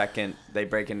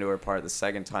her part the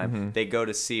second time. Mm-hmm. They go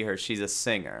to see her. She's a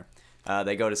singer.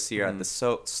 They go to see her at the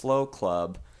Slow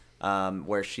Club,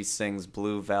 where she sings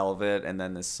Blue Velvet and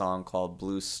then this song called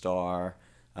Blue Star.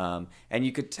 And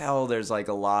you could tell there's like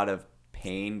a lot of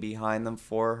pain behind them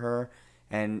for her.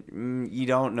 And you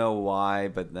don't know why,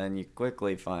 but then you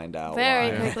quickly find out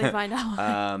Very why. quickly find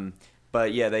out.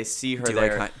 But yeah, they see her Do you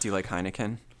there. do you like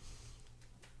Heineken?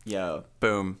 Yo,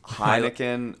 Boom.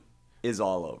 Heineken is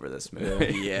all over this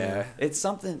movie. Yeah. It's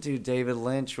something to David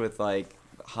Lynch with like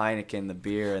Heineken, the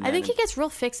beer, and I think then he gets real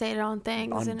fixated on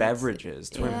things. on and it's- beverages.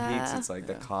 Twin yeah. Peaks, it's like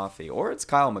the coffee, or it's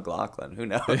Kyle MacLachlan. Who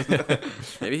knows?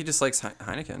 Maybe he just likes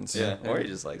Heinekens. yeah, or he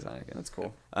just likes Heineken. That's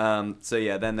cool. So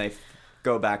yeah, then they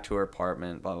go back to her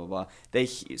apartment. Blah blah blah.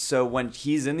 So when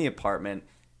he's in the apartment,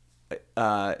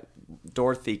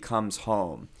 Dorothy comes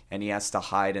home and he has to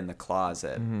hide in the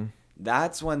closet. Mm-hmm.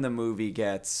 That's when the movie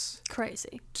gets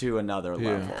Crazy. to another Yeah.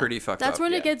 level. Pretty fucked That's up.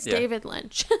 when yeah. it gets Yeah. David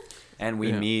Lynch. And we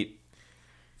Yeah. meet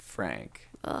Frank.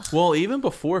 Well, even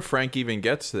before Frank even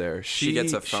gets there, she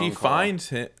gets a phone she call. finds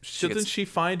him. Doesn't gets- she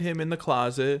find him in the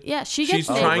closet? Yeah, she She's gets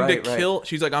naked. trying Right, to right. kill.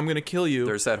 She's like, "I'm gonna kill you."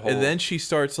 There's that whole- And then she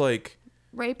starts like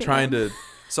Raping trying him. to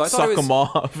So I thought suck it was, him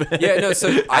off. Yeah, no. So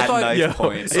I At thought night. Yo,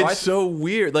 point. it's So I- so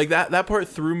weird. Like that part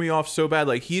threw me off so bad.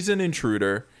 Like he's an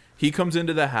intruder. He comes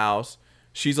into the house.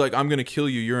 She's like, "I'm gonna kill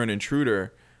you. You're an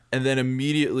intruder." And then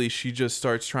immediately she just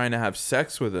starts trying to have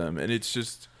sex with him, and it's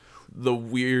just the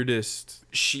weirdest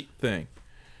she thing.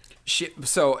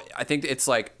 So I think it's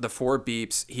like the 4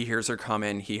 beeps. He hears her come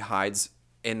in. He hides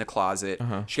in the closet.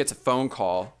 She gets a phone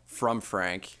call from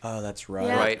Frank. Oh, that's right.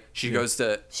 Yeah. Right. She goes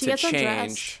to She gets change,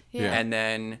 undressed. Yeah. and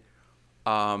then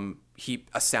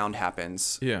a sound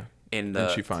happens. Yeah. In And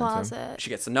the she finds him. Closet. She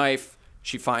gets a knife.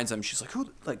 She finds him. She's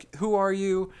like, who are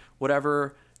you?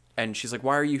 Whatever. And she's like,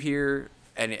 why are you here?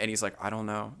 And he's like, I don't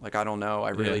know. Like, I don't know. I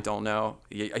really Yeah. don't know.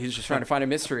 He's just trying to find a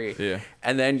mystery. Yeah.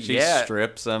 And then She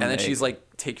strips him And then she's naked.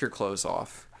 like, take your clothes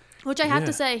off. Which I have Yeah.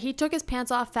 to say, he took his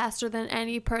pants off faster than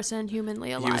any person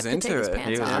humanly alive was could into take his it. pants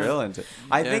He was off. real into it.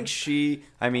 I Yeah.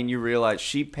 think you realize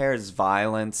she pairs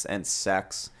violence and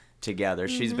sex together.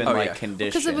 She's been Oh, like yeah.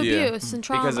 conditioned. Because of Yeah. abuse and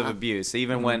trauma. Because of abuse.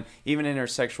 Even in her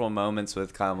sexual moments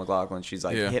with Kyle MacLachlan, she's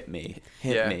like, Yeah. hit me.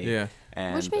 Yeah. Yeah.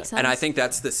 And, Which makes sense. And I think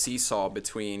that's the seesaw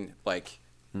between like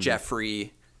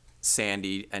Jeffrey,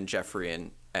 Sandy, and Jeffrey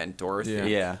and Dorothy. Yeah.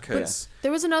 Yeah. Because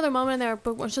There was another moment in there,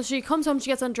 but when so she comes home, she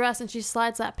gets undressed, and she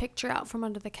slides that picture out from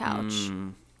under the couch.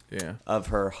 Yeah. of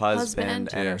her husband Husband.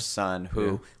 and Yeah. her son, who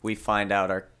Yeah. we find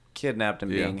out are kidnapped and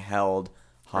Yeah. being held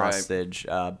Right. hostage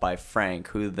by Frank,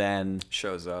 who then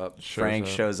shows up.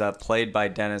 shows up, played by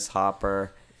Dennis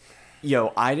Hopper.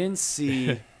 Yo, I didn't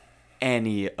see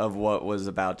any of what was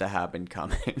about to happen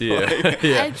coming. Yeah.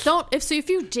 yeah. I don't. If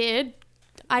you did,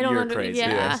 I don't You're understand. crazy.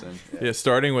 Yeah. person. Yeah,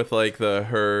 starting with like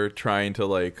her trying to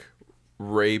like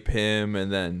rape him,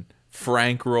 and then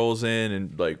Frank rolls in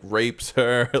and like rapes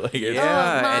her. Like it's,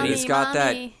 Yeah, Oh, and he's got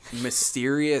mommy. that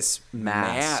mysterious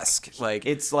mask. Like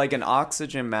It's like an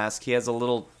oxygen mask. He has a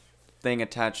little thing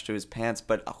attached to his pants,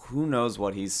 but who knows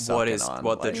what he's sucking on.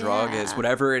 what the Like, drug is, Yeah.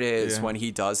 whatever it is. Yeah. When he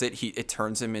does it, it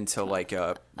turns him into like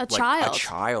a child. A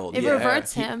child. It yeah.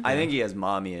 reverts him. I think he has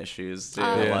mommy issues too.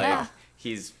 Yeah. Like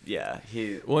Yeah.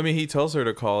 he well, I mean, he tells her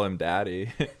to call him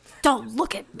daddy. Don't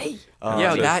look at me.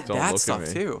 Yeah, Just don't look that at stuff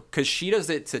me. too. Because she does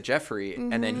it to Jeffrey,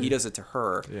 and then he does it to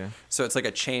her. Yeah. So it's like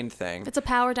a chain thing. It's a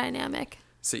power dynamic.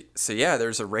 So yeah,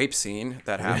 there's a rape scene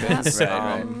that happens.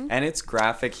 Right. And it's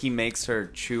graphic. He makes her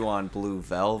chew on blue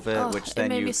velvet, Oh, which it then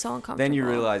made you me so then you uncomfortable.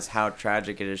 realize how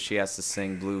tragic it is. She has to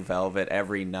sing Blue Velvet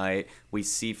every night. We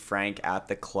see Frank at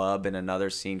the club in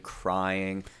another scene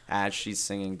crying as she's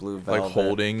singing Blue Velvet. Like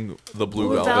holding the blue,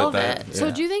 Blue velvet. Velvet. So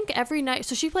yeah. do you think every night?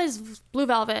 So she plays Blue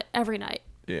Velvet every night.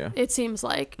 Yeah. It seems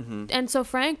like, and so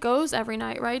Frank goes every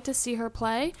night, right, to see her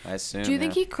play. I assume. Do you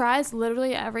think yeah. he cries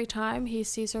literally every time he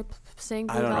sees her sing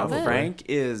Blue I don't Velvet? know. Frank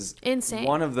is Insane.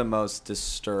 one of the most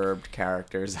disturbed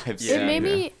characters I've Yeah. seen. It made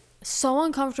Yeah. me so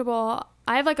uncomfortable.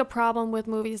 I have like a problem with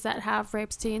movies that have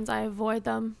rape scenes. I avoid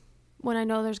them when I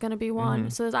know there's going to be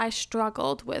one. So I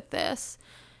struggled with this.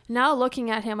 Now looking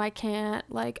at him, I can't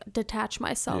like detach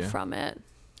myself Yeah. from it.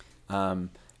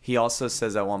 He also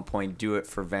says at one point, "Do it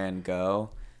for Van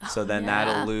Gogh." So then yeah.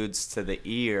 that alludes to the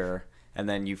ear, and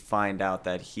then you find out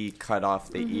that he cut off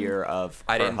the ear of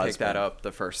I her didn't pick husband. that up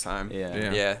the first time. Yeah.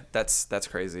 Yeah. Yeah, that's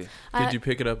crazy. Did you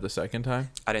pick it up the second time?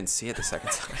 I didn't see it the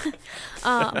second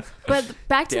time. But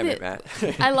back to Damn the it, Matt.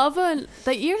 I love when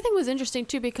the ear thing was interesting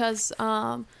too because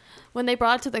when they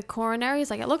brought it to the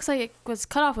coronaries, like it looks like it was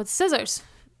cut off with scissors.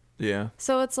 Yeah.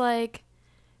 So it's like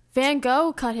Van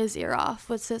Gogh cut his ear off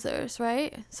with scissors,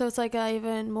 right? So it's like a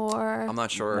even more. I'm not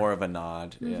sure. More of a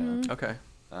nod. Yeah. Okay.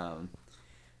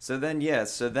 So then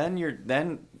you're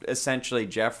essentially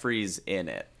Jeffrey's in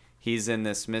it. He's in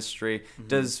this mystery.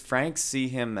 Does Frank see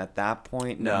him at that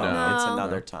point? No, No. it's No.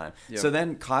 another time. Yep. So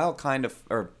then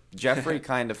Jeffrey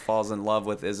kind of falls in love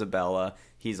with Isabella.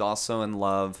 He's also in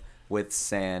love with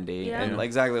Sandy. Yeah. And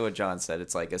exactly what John said,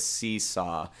 it's like a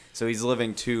seesaw. So he's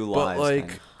living two But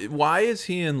lives. like, why is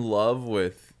he in love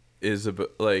with Isabel?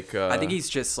 Like, I think he's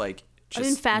just like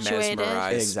Infatuated.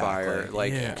 mesmerized by her, Exactly.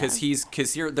 like Yeah.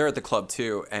 because they're at the club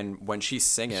too, and when she's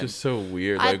singing, it's just so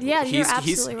weird. I- Like, yeah, you're he's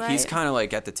absolutely right. he's kind of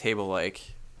like at the table, like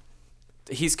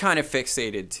he's kind of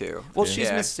fixated too. Well, she's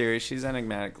Yeah. mysterious. She's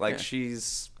enigmatic. Like Yeah.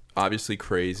 she's obviously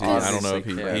crazy. I don't know if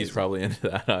Obviously he's crazy. probably into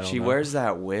that. I don't she know. wears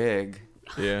that wig.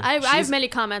 Yeah. I have She's- many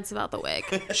comments about the wig.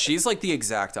 She's like the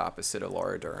exact opposite of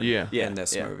Laura Dern. Yeah. Yeah, in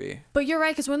this yeah. movie. But you're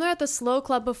right, because when they're at the slow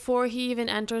club before he even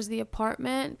enters the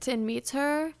apartment and meets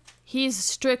her, he's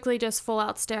strictly just full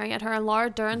out staring at her, and Laura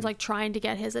Dern's like trying to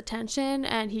get his attention,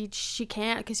 and she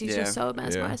can't because he's just Yeah. so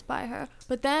mesmerized by her.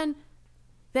 But then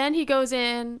he goes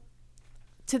in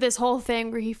to this whole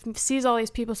thing where he sees all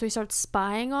these people, so he starts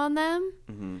spying on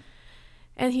them,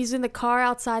 and he's in the car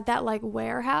outside that like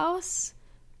warehouse.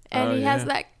 And Oh, he has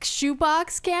yeah. that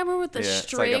shoebox camera with the Yeah,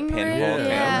 it's like a string pinhole ring. camera.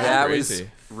 Yeah. That Crazy.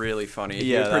 was really funny. Yeah,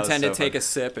 He that would was pretend so to take funny. a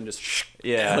sip and just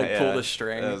Yeah, like pull yeah. the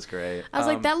string. That was great. I was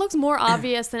like, that looks more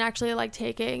obvious than actually like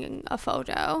taking a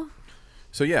photo.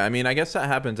 So yeah, I mean, I guess that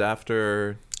happens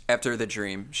after. After the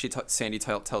dream, Sandy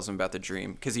tells him about the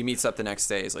dream because he meets up the next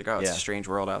day. He's like, "Oh, it's Yeah. a strange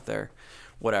world out there,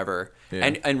 whatever." Yeah.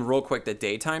 And real quick, the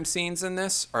daytime scenes in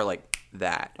this are like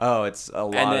that, Oh, it's a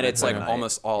lot. and then of it's like night.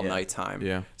 almost all Yeah. nighttime.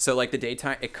 Yeah. So like the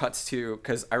daytime, it cuts to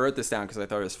because I wrote this down because I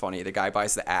thought it was funny. The guy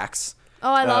buys the axe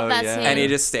Oh, I love Oh, that yeah. scene. and he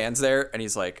just stands there and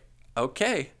he's like,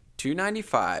 "Okay,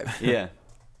 $2.95," Yeah.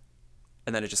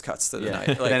 and then it just cuts to the Yeah. night.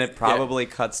 Like, then it yeah. probably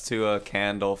cuts to a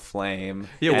candle flame.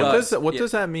 Yeah. And- What Yeah.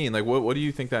 does that mean? Like, what do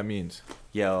you think that means?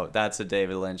 Yo, that's a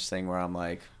David Lynch thing where I'm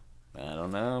like, I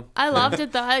don't know. I loved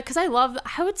it though, because I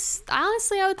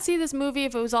would see this movie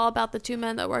if it was all about the two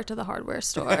men that worked at the hardware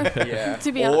store. Yeah.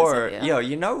 To be honest Or, with you. yo,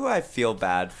 you know who I feel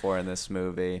bad for in this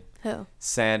movie? Who?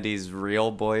 Sandy's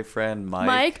real boyfriend, Mike.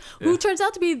 Mike, who turns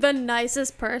out to be the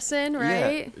nicest person,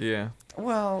 right? Yeah.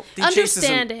 Well, He chases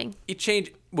him- Understanding.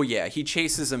 He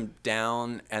chases him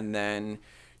down and then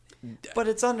but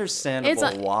it's understandable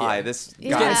It's a- why yeah. this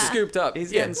He's guy. getting Yeah. scooped up.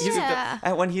 He's Yeah, getting scooped Yeah. up.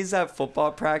 And when he's at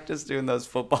football practice doing those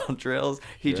football drills,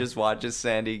 he just watches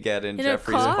Sandy get in In a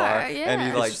Jeffrey's car, car. And yeah. he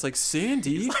It's like, just like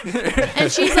Sandy.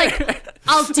 And she's like,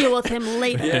 I'll deal with him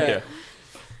later. Yeah.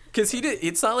 Because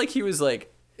it's not like he was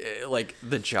like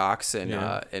the jocks in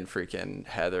Yeah. in freaking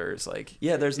Heathers. Like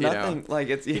yeah, there's you know. nothing like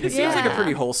it's. He seems like a Yeah.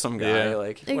 pretty wholesome guy. Yeah.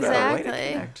 Like Whatever,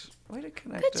 Exactly. Way to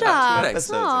connect. Good to job. two episodes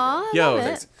ago. Aw, I Yo, love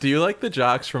it. do you like the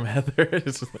jocks from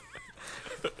Heathers?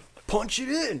 punch it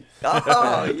in.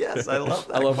 Oh yes, I love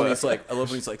that. I love when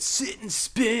quote. he's like sit and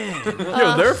spin.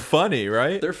 Yo, they're funny,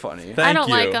 right? They're funny. Thank I don't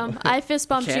you. like them. I fist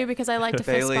bumped Can't- you because I like to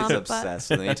fist Bailey's bump, but obsessed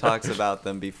with them. He talks about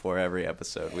them before every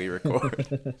episode we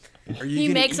record. Are you he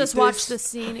gonna makes eat us watch this? the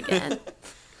scene again.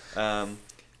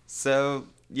 So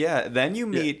yeah, then you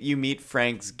meet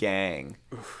Frank's gang,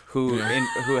 who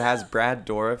has Brad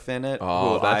Dourif in it.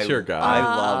 Oh, who that's your guy. I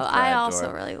love. I Brad also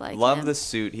Dourif. really like Love him. the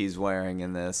suit he's wearing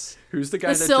in this. Who's the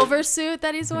guy The that silver suit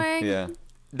that he's wearing. Yeah.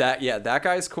 that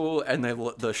guy's cool, and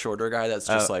the shorter guy that's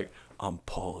just Oh. like I'm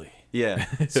Paulie. Yeah,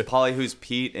 it's Pauly, who's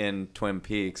Pete in Twin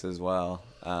Peaks as well.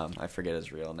 I forget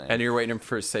his real name. And you're waiting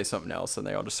for him to say something else, and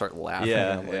they all just start laughing.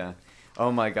 Yeah, I'm like, yeah.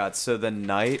 Oh my God! So the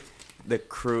night the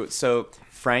crew, so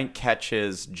Frank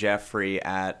catches Jeffrey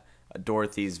at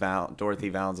Dorothy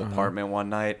Vallon's apartment one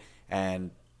night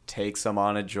and takes him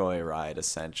on a joyride,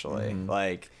 essentially.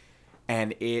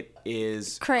 And it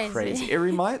is Crazy.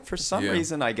 It for some Yeah.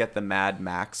 reason I get the Mad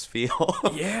Max feel.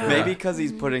 Yeah. Maybe because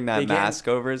he's putting that They get- mask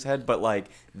over his head, but like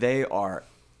they are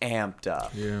amped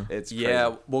up. Yeah. It's crazy.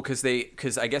 Yeah, well,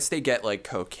 because I guess they get like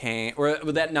cocaine, or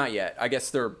that not yet. I guess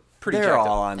they're pretty. They're jacked up.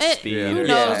 all on speed. Yeah, Who there's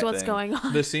knows something. what's going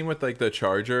on? The scene with like the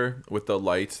charger with the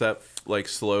lights that like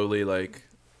slowly like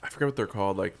I forget what they're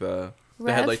called, like the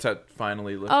Rev? headlights that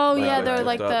finally lift. Oh like, yeah, lift they're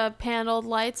like up. the paneled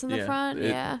lights in the front.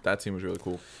 Yeah. That scene was really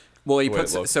cool. Well, he The way it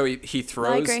puts looked. so he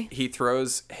throws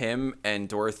agree. him and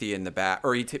Dorothy in the back,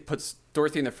 or he puts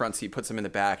Dorothy in the front seat, puts him in the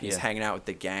back. And he's Yeah. hanging out with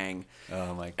the gang,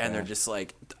 Oh my God. and they're just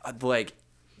like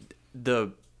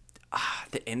the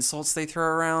insults they throw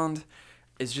around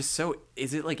is just so.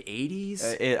 Is it like 80s?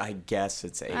 I guess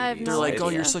it's 80s. I have They're no like, oh,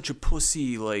 idea. you're such a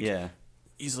pussy. Like, Yeah.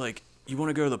 he's like, you want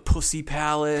to go to the pussy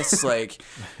palace? Like,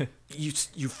 you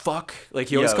fuck. Like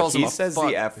he always calls him he a says fuck.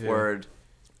 the F word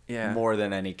Yeah. more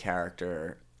than any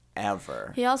character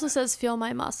ever. He also says, "Feel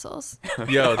my muscles."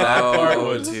 Yo, that part Oh,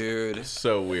 was dude.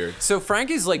 so weird. So Frank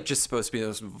is like just supposed to be the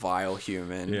most vile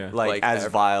human. Yeah. Like as ever.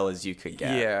 vile as you could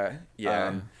get. Yeah,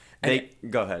 yeah.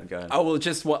 Go ahead. Oh well,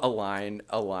 just what a line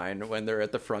when they're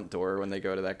at the front door when they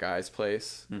go to that guy's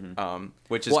place.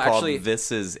 Which is well, called actually,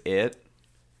 This Is It.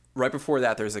 right before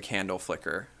that, there's a candle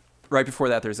flicker.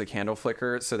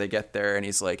 So they get there, and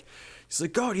he's like,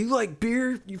 "God, you like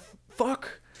beer? You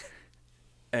fuck?"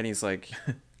 And he's like,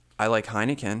 "I like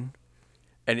Heineken."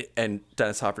 And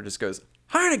Dennis Hopper just goes,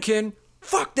 "Heineken?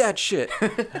 Fuck that shit.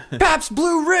 Pabst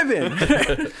Blue Ribbon." And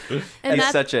He's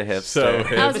that's, such a hipster. So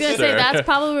I was gonna say hipster. that's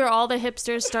probably where all the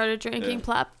hipsters started drinking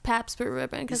Pabst Blue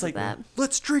Ribbon because He's of like, that.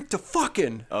 "Let's drink to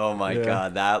fucking." Oh my Yeah.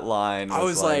 God, that line. I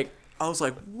was like,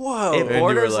 whoa. It And you were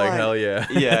borders like, line- hell yeah.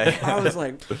 yeah. I was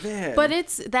like, man. But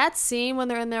it's that scene when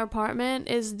they're in their apartment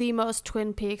is the most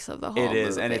Twin Peaks of the whole It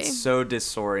is, and movie. it's so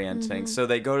disorienting. So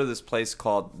they go to this place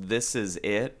called This Is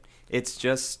It. It's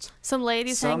just Some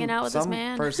ladies hanging out with this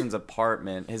man. Some person's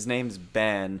apartment. His name's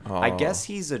Ben. I Oh. guess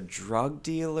he's a drug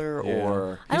dealer Yeah.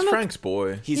 or I He's don't know- Frank's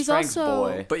boy. he's He's Frank's also-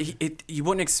 boy. But you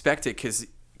wouldn't expect it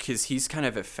because he's kind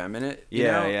of effeminate. You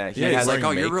Yeah, know? yeah. He He's has, like, like,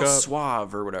 oh, you're real makeup.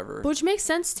 suave or whatever. Which makes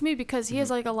sense to me because he has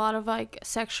like a lot of like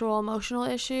sexual emotional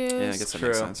issues. Yeah, I guess that True.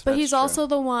 makes sense. but That's he's true. also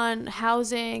the one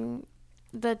housing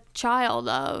the child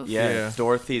of. Yeah, Yeah.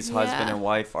 Dorothy's husband Yeah. and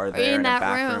wife are there In in, that a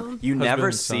back room. room. You Husband never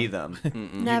and see son.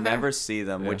 them. You Never. never see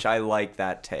them, Yeah. which I like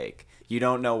that take. You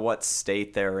don't know what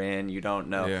state they're in. You don't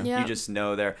know. Yeah. Yeah. You just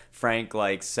know they're. Frank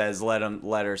like says, let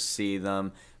her see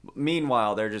them.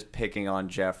 Meanwhile, they're just picking on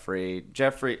Jeffrey.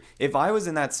 If I was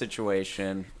in that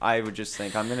situation, I would just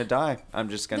think, I'm gonna die. I'm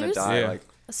just gonna There's- die. Yeah. Like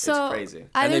So it's crazy.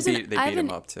 and there's they I beat have him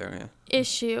an up too. Yeah.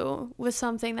 issue with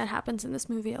something that happens in this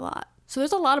movie a lot. So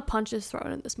there's a lot of punches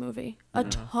thrown in this movie. A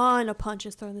ton of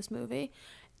punches thrown in this movie.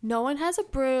 No one has a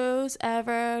bruise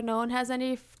ever. No one has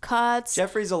any cuts.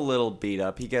 Jeffrey's a little beat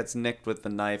up. He gets nicked with the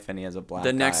knife, and he has a black.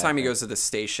 The next eye, time I he think. goes to the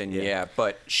station, Yeah. yeah,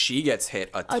 but she gets hit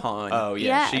a ton. Oh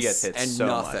yeah, she Yes. gets hit And so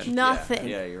nothing. much. Nothing.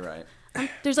 Yeah, you're right.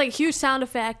 There's like a huge sound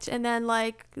effect and then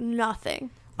like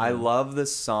nothing. I love the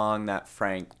song that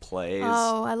Frank plays.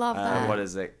 Oh, I love that. What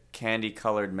is it? Candy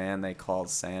Colored Man. They call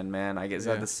Sandman. I guess is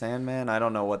Yeah. that the Sandman? I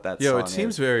don't know what that. Yo, song it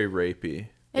seems is. very rapey.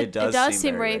 It does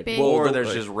seem very rapey. Or Well, there's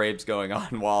like- just rapes going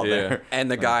on while Yeah. they're. And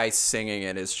the guy singing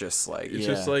it is just like, It's Yeah.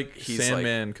 just like He's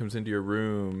Sandman comes into your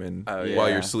room and Oh, while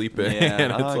yeah. you're sleeping, Yeah.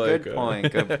 and it's Oh, like good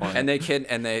point. Good point.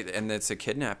 and it's a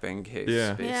kidnapping case.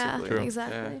 Yeah. Yeah, basically.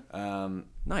 exactly.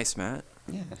 Nice, Matt.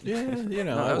 yeah, you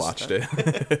know, No, I that was- watched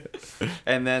it.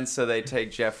 And then so they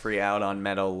take Jeffrey out on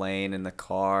Meadow Lane in the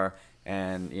car,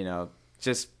 and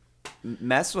just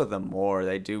mess with him more.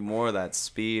 They do more of that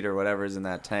speed or whatever's in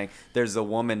that tank. There's a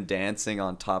woman dancing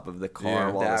on top of the car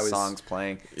Yeah. while That the was song's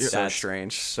playing. so That's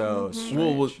strange. So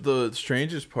strange. Well, the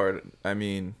strangest part, I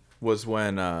mean, was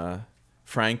when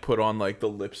Frank put on like the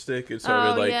lipstick and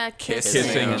started Oh, like yeah, kissing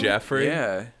kissing. Jeffrey.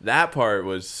 Yeah. That part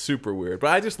was super weird. But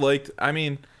I just liked. I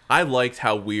mean, I liked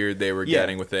how weird they were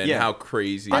getting with it and yeah. how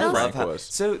crazy I Frank love how. was.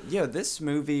 So this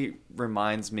movie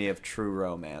reminds me of True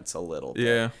Romance a little bit.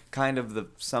 Yeah. Kind of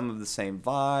some of the same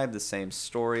vibe, the same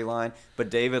storyline, but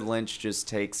David Lynch just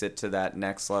takes it to that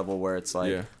next level where it's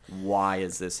like, Yeah. why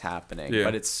is this happening? Yeah.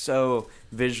 But it's so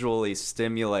visually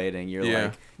stimulating. You're Yeah,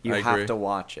 like, you I have agree. to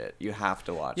watch it. You have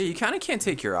to watch Yeah, it. you kind of can't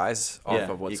take your eyes off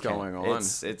of what's you can't. going on.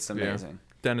 It's amazing.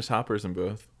 Dennis Hopper's in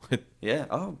both. Yeah.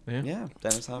 Oh, Yeah. yeah.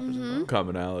 Dennis Hopper's involved.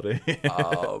 Commonality.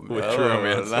 Oh, With man. True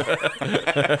Romance.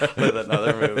 With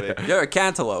another movie. You're a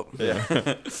cantaloupe.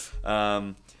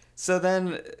 So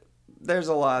then there's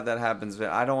a lot that happens, but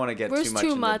I don't want to get There's too much too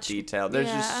into much. detail. There's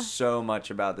Yeah. just so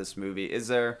much about this movie. Is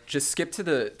there? Just skip to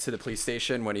the police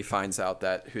station when he finds out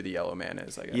that who the yellow man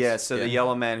is, I guess. Yeah, so the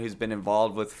yellow man who's been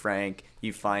involved with Frank,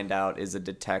 you find out is a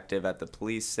detective at the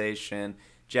police station.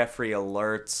 Jeffrey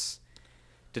alerts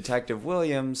Detective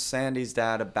Williams, Sandy's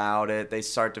dad, about it. They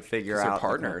start to figure They're out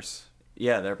partners.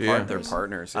 Yeah, they're Yeah. partners. They're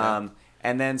partners. Yeah.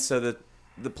 And then so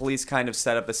the police kind of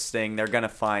set up a sting. They're gonna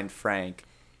find Frank.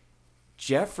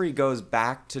 Jeffrey goes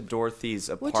back to Dorothy's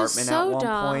apartment so at one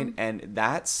dumb. point, and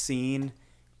that scene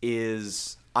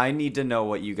is. I need to know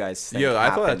what you guys think. Yeah, I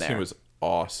thought that happened scene there. was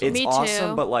awesome. It's Me awesome,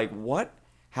 too. but like, what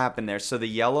happened there? So the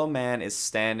yellow man is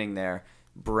standing there,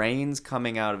 brains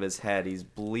coming out of his head. He's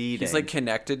bleeding. He's like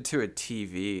connected to a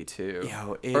TV too,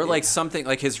 Yo, or like something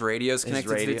like his radio's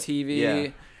connected radio- to the TV,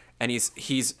 yeah. and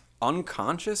he's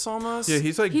unconscious almost. yeah,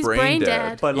 he's like He's brain, brain dead.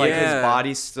 dead. but like his Yeah.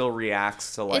 body still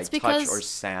reacts to like It's touch because- or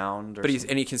sound. Or but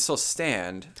something. he can still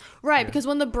stand. Right, because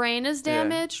when the brain is Yeah.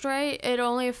 damaged, right, it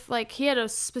only like he had a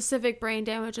specific brain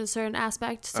damage in a certain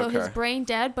aspect, so his Okay. brain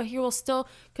dead, but he will still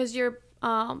because your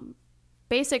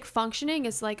basic functioning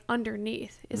is like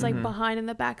underneath, is Mm-hmm. like behind in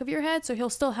the back of your head, so he'll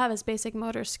still have his basic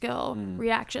motor skill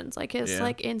reactions, like his Yeah.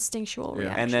 like instinctual Yeah.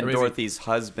 reactions. And then Amazing. Dorothy's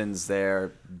husband's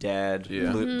there, dead,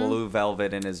 Yeah. blue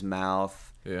velvet in his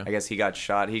mouth. Yeah. I guess he got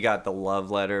shot. He got the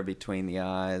love letter between the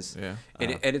eyes. Yeah.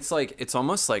 And it's like it's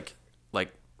almost like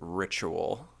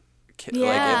ritual.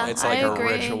 Yeah, It's I like a agree.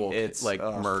 ritual, It's, like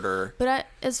ugh. murder. But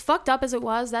as fucked up as it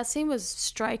was, that scene was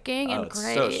striking Oh, and it's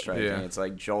great. so striking. Yeah. It's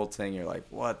like jolting. You're like,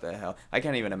 what the hell? I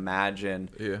can't even imagine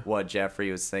Yeah. what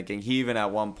Jeffrey was thinking. He even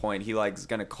at one point he like is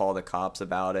gonna call the cops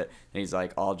about it, and he's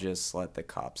like, I'll just let the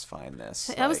cops find this.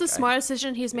 That was the Like, smartest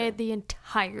decision he's made the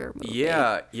entire movie.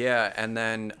 Yeah, and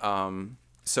then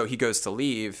so he goes to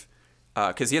leave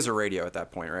because he has a radio at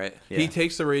that point, right? Yeah. He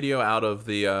takes the radio out of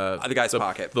the guy's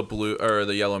pocket. the blue or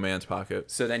the yellow man's pocket.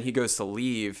 So then he goes to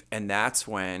leave, and that's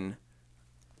when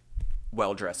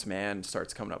well-dressed man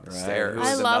starts coming up the Right. stairs. It was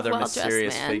I love another well-dressed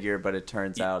mysterious man. figure, but it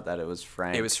turns out that it was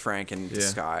Frank. It was Frank in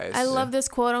disguise. I love this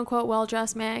quote unquote well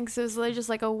dressed man because it was literally just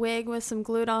like a wig with some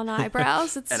glued on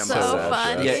eyebrows. It's And a so mustache,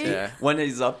 funny. Yeah, Yeah. when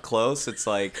he's up close, it's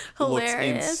like looks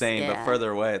Hilarious, insane, but yeah.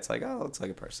 further away, it's like, oh, it looks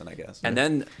like a person, I guess. And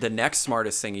then the next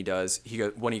smartest thing he does,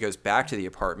 when he goes back to the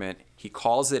apartment, he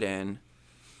calls it in,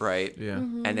 right? Yeah.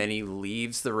 Mm-hmm. And then he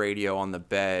leaves the radio on the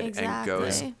bed and goes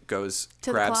Exactly. goes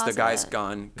To the grabs the guy's closet.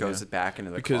 gun, goes Yeah. back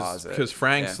into the Because closet.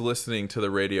 Frank's Yeah. listening to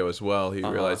the radio as well. He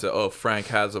realized that Frank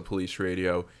has a police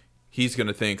radio. He's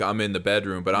gonna think I'm in the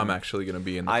bedroom, but I'm actually gonna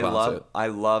be in the closet. I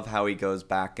love how he goes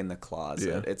back in the closet.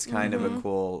 Yeah. It's kind Mm-hmm. of a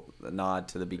cool nod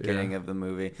to the beginning Yeah. of the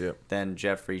movie. Yep. Then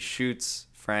Jeffrey shoots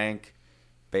Frank.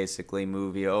 Basically,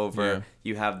 movie over. Yeah.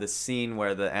 You have the scene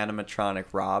where the animatronic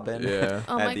Robin Yeah.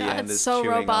 Oh my at the God, end it's is so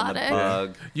chewing robotic. on the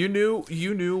bug.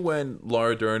 You knew when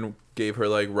Laura Dern gave her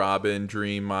like Robin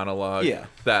dream monologue Yeah.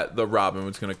 that the Robin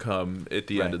was gonna come at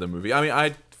the end Right. of the movie. I mean,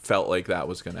 I felt like that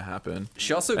was gonna happen.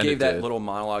 She also And gave it that did. little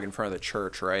monologue in front of the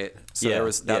church, right? So Yeah,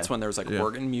 that's yeah. when there was like Yeah.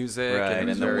 organ music Right, and it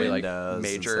was and the very like windows and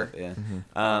major. stuff, yeah.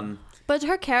 Mm-hmm. But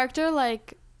her character,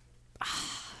 like,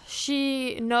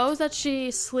 she knows that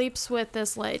she sleeps with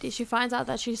this lady. She finds out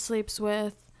that she sleeps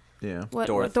with Yeah.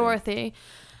 Dorothy.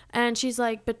 And she's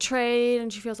like betrayed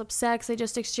and she feels upset because they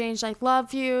just exchanged like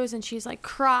love views and she's like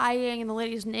crying and the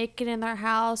lady's naked in their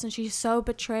house and she's so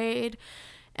betrayed.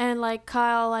 And like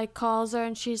Kyle like calls her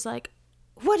and she's like,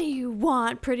 what do you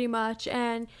want, pretty much?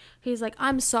 And he's like,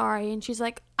 I'm sorry. And she's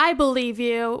like, I believe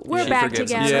you. We're She back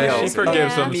forgives him. together. Yeah, she forgives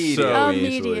Yeah. him so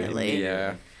Immediately. easily.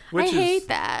 Yeah. I hate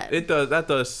that. It does. That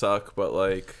does suck, but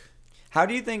like How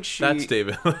do you think she? that's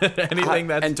David. Anything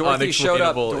that's And Dorothy showed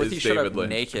up. unexplainable Dorothy is showed David up Lynch.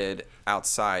 naked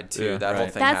outside too. Yeah. That whole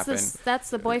Right. thing That's happened. that's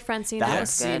the boyfriend scene. That was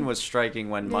scene good. was striking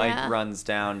when Yeah. Mike runs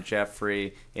down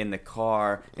Jeffrey in the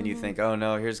car, and you Mm-hmm. think, "Oh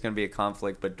no, here's gonna be a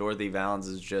conflict." But Dorothy Valens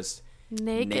is just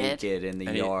naked. in the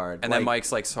and yard. and then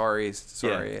Mike's like, sorry. yeah,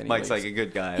 And he Mike's leaves. like a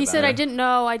good guy. He about said, it. "I didn't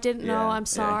know. I didn't know. Yeah, I'm yeah.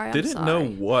 sorry. I'm Didn't sorry." know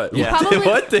what? Yeah. Probably-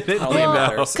 what didn't I he don't think it know?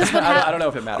 matters. 'Cause what I don't know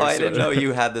if it matters. Oh, I didn't know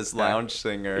you had this lounge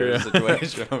singer Yeah.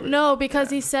 situation. No, because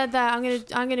he said that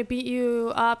I'm gonna beat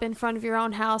you up in front of your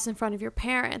own house, in front of your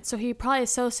parents. So he probably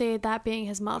associated that being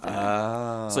his mother.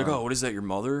 It's like, oh, what is that? Your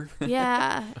mother?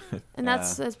 Yeah, and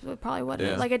that's probably what.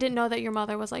 Yeah. Like I didn't know that your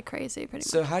mother was like crazy. Pretty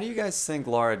So much. how do you guys think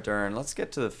Laura Dern? Let's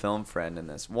get to the film friend in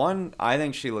this. One, I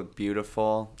think she looked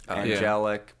beautiful, yeah.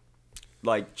 angelic.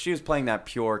 Like she was playing that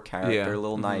pure character, Yeah. a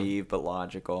little Mhm. naive but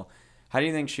logical. How do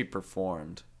you think she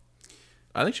performed?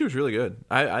 I think she was really good.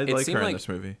 I like seemed her in like- this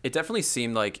movie. It definitely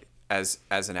seemed like as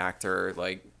an actor,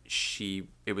 like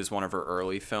it was one of her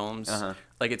early films.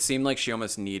 Like it seemed like she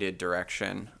almost needed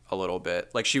direction a little bit.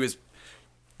 Like she was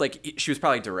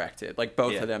probably directed, like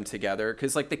both Yeah. of them together,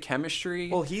 because like the chemistry.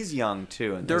 Well, he's young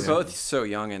too. And they're both so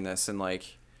young in this, and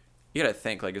like you gotta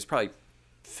think like it was probably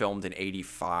filmed in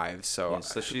 '85, so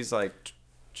so she's like,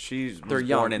 They're was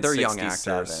young- born in they're young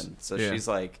 67, actors. so Yeah. she's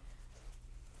like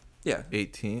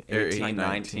 18, 18,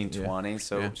 19, 20.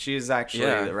 So Yeah. she's actually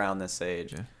Yeah. around this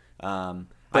age. Yeah.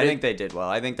 I think they did well.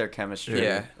 I think their chemistry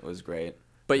Yeah. was great.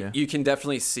 but Yeah. you can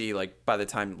definitely see like by the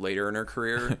time later in her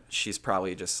career, she's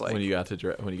probably just like when you get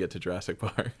to Jurassic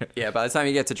Park. yeah. By the time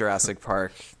you get to Jurassic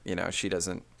Park, she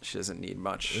doesn't need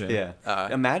much. Yeah.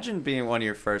 Imagine being one of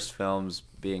your first films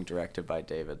being directed by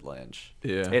David Lynch.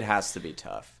 Yeah. It has to be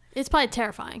tough. It's probably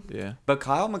terrifying. Yeah. But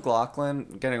Kyle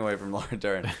MacLachlan, getting away from Laura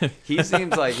Dern, he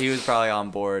seems like he was probably on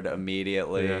board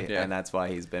immediately, Yeah. and that's why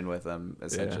he's been with them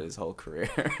essentially his whole career.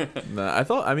 No,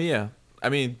 I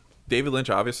mean, David Lynch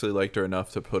obviously liked her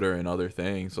enough to put her in other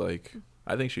things. Like,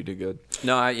 I think she did good.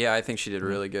 No, I think she did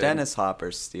really good. Dennis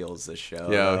Hopper steals the show.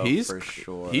 Yeah, though, he's for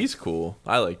sure. He's cool.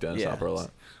 I like Dennis Yeah. Hopper a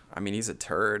lot. I mean, he's a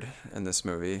turd in this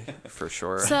movie for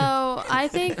sure. So I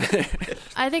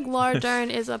think Laura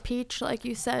Dern is a peach, like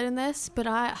you said in this, but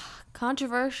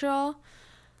controversial.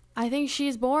 I think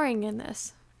she's boring in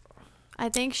this. I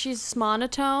think she's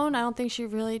monotone. I don't think she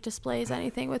really displays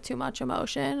anything with too much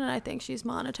emotion, and I think she's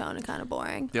monotone and kind of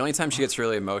boring. The only time she gets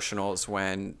really emotional is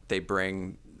when they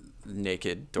bring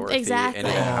naked Dorothy Exactly.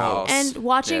 into the house. And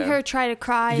watching Yeah. her try to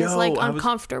cry is Yo, like I was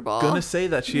uncomfortable. Gonna say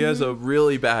that she has a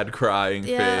really bad crying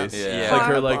Yeah. face. Yeah. Like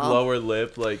her like Horrible. lower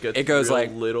lip like gets It goes, real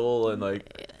like- little and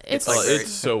like It's like very- it's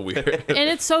so weird. and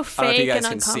it's so I don't know fake if you and guys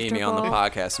can see me on the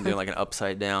uncomfortable. podcast. I'm doing like an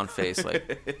upside down face,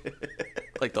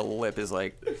 like the lip is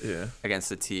like Yeah. against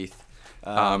the teeth.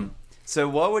 So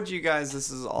what would you guys,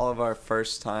 this is all of our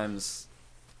first times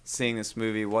seeing this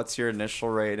movie, what's your initial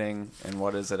rating and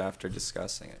what is it after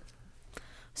discussing it?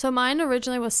 So mine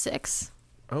originally was 6,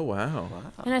 Oh wow.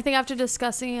 and I think after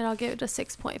discussing it, I'll give it a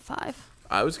 6.5.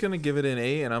 I was gonna give it an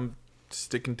 8 and I'm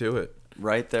sticking to it.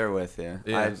 Right there with you.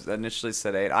 Yeah. I initially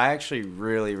said 8. I actually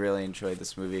really, really enjoyed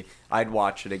this movie. I'd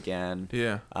watch it again.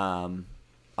 Yeah.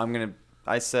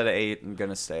 I said 8. I'm going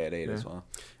to stay at 8 as well.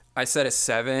 I said a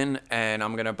 7, and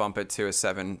I'm gonna bump it to a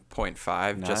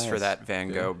 7.5 just for Nice. that Van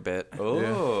Gogh bit.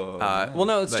 Oh. Well,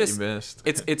 no, it's That just you missed.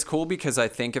 it's cool because I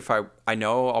think if I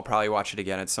know I'll probably watch it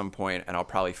again at some point, and I'll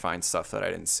probably find stuff that I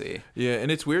didn't see. Yeah,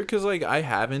 and it's weird because like I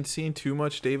haven't seen too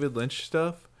much David Lynch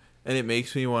stuff, and it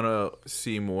makes me want to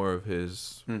see more of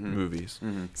his movies.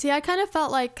 See, I kind of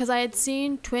felt like, because I had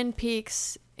seen Twin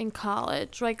Peaks in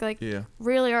college, like Yeah.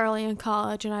 really early in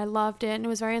college, and I loved it, and it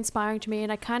was very inspiring to me,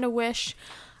 and I kind of wish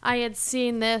I had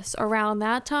seen this around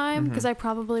that time, because I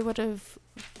probably would have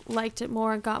liked it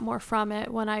more and got more from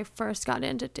it when I first got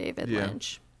into David Yeah.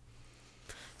 Lynch.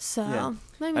 So, Yeah.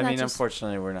 maybe I that's mean, just,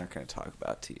 unfortunately, we're not going to talk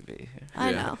about TV here.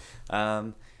 I Yeah.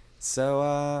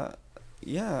 know.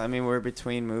 Yeah, I mean, we're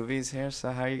between movies here, so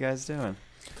how are you guys doing?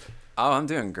 Oh, I'm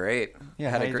doing great.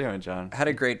 Yeah, Had how a you gr- doing, John? Had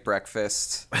a great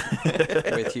breakfast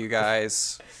with you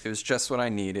guys. It was just what I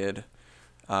needed.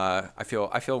 I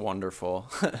feel wonderful.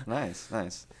 Nice.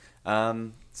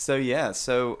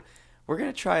 So we're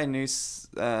gonna try a new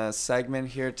segment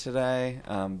here today.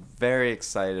 Very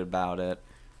excited about it.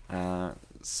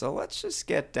 So let's just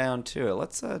get down to it.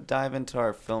 Let's dive into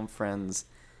our film friends'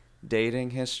 dating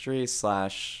history /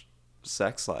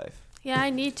 sex life. Yeah, I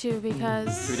need to,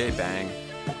 because 2 day bang.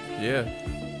 Yeah.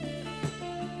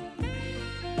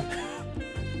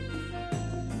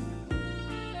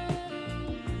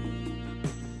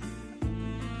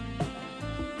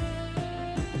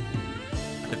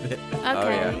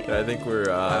 okay. yeah. I think we're.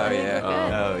 Oh, yeah.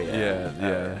 Oh yeah.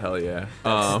 Yeah. Hell yeah.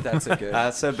 That's a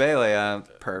good. So Bailey,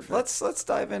 Perfect. let's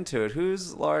dive into it.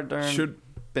 Who's Laura Dern Should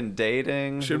been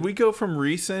dating? should we go from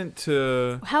recent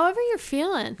to? However you're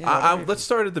feeling. Let's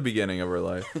start at the beginning of her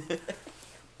life.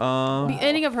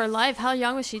 Beginning of her life, how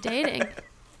young was she dating?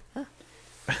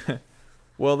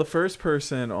 Well, the first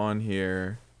person on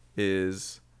here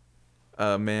is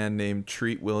a man named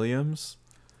Treat Williams.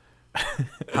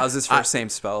 How's his first name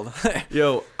spelled?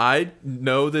 Yo, I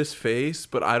know this face,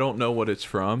 but I don't know what it's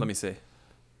from. Let me see.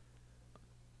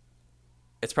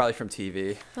 It's probably from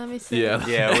TV. Let me see. Yeah.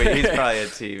 Yeah, he's probably a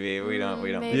TV. We don't.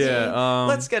 Maybe. Yeah.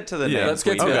 Let's get to the yeah. names. Let's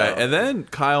get we to know. Okay, and then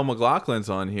Kyle MacLachlan's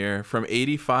on here from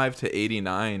 85 to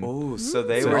 89. Oh, so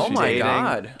they So were oh my dating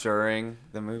God. during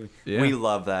the movie. Yeah. We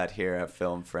love that here at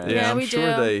Film Friends. Yeah, Yeah, I'm we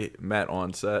sure do. they met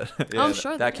on set. Yeah, I'm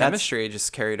sure That they- chemistry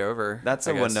just carried over. That's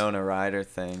I a guess. Winona Ryder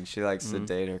thing. She likes to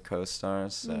date her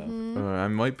co-stars. So I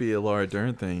might be a Laura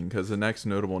Dern thing because the next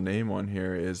notable name on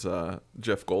here is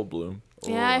Jeff Goldblum.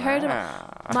 Yeah, I heard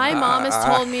about. My mom has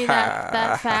told me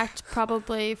that fact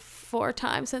probably 4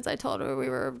 times since I told her we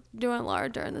were doing Laura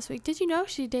Dern this week. Did you know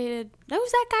she dated?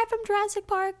 Who's that guy from Jurassic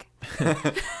Park?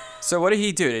 So what did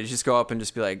he do? Did he just go up and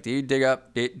just be like, "Do you dig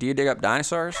up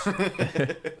dinosaurs?"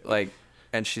 Like,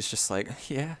 and she's just like,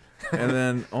 "Yeah." And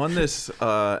then on this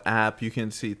app, you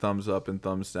can see thumbs up and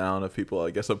thumbs down if people,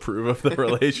 I guess, approve of the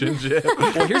relationship.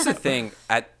 Well, here's the thing.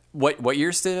 At what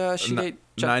years did she date?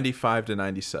 95 to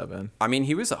 97. I mean,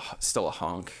 he was still a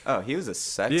hunk. oh, he was a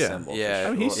sex Yeah. symbol. for Yeah.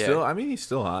 I mean, he's sure. Yeah. he's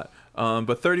still hot.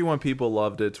 But 31 people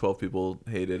loved it, 12 people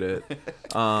hated it.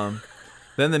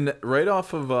 Then right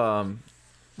off of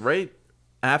right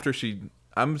after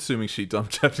I'm assuming she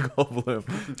dumped Jeff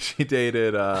Goldblum. She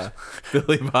dated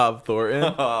Billy Bob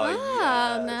Thornton.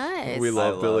 Oh, nice. We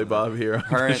love love Billy it. Bob here on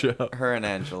Her the show. and, her and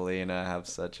Angelina have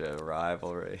such a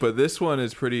rivalry. But this one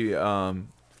is pretty.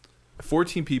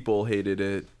 14 people hated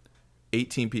it,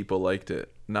 18 people liked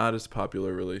it. Not as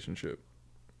popular relationship.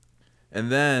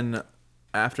 And then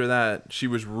after that, she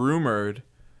was rumored,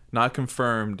 not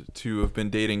confirmed, to have been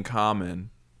dating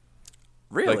Common,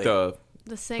 Really? like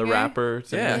the singer. rapper.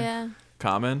 Singer. Yeah. Yeah.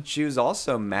 Common. She was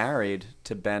also married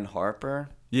to Ben Harper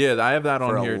Yeah, I have that for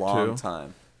on a here long too.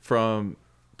 time. From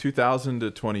 2000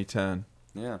 to 2010.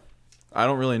 Yeah, I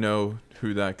don't really know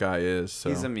who that guy is. So.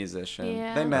 he's a musician.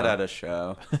 Yeah. They met at a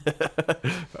show.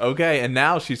 Okay, and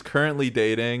now she's currently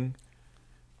dating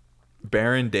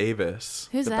Baron Davis,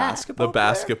 Who's The that? basketball the player?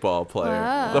 basketball player,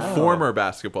 Wow. the former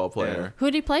basketball player.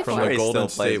 Who'd he play From for? the He Golden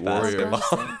still plays State Warriors.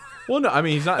 basketball. Well, no, I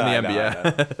mean he's not in the I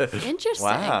know, NBA. Interesting.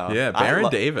 Wow. Yeah, I Baron lo-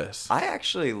 Davis. I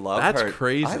actually love That's her.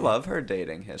 crazy. I love her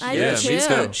dating history. I Yeah, do me too.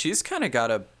 too. She's kind of got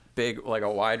a big, like a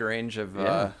wide range of.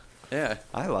 Yeah.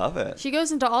 I love it. She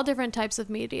goes into all different types of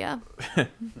media.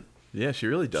 Yeah, she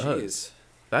really does. Jeez.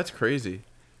 That's crazy.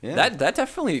 Yeah. That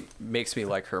definitely makes me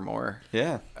like her more.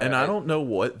 yeah. And I don't know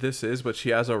what this is, but she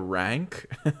has a rank.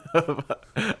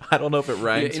 I don't know if it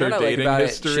ranks You know her what I like dating about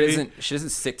history. it? She doesn't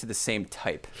stick to the same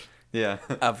type Yeah.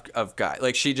 of guy.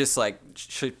 Like she just like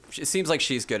it seems like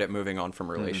she's good at moving on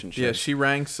from relationships. Yeah, she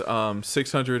ranks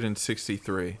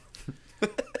 663.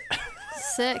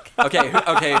 Sick.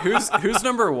 Okay. Who's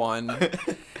number one?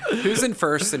 Who's in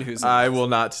first and who's in I will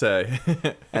not say.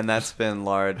 And that's been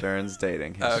Laura Dern's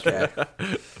dating history.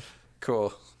 Okay.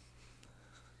 Cool.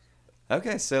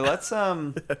 Okay, so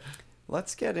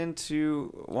let's get into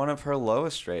one of her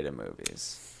lowest rated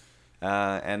movies.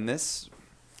 And this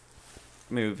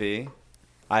movie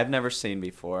I've never seen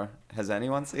before. Has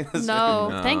anyone seen this No,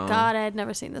 movie? thank No. God I had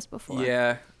never seen this before.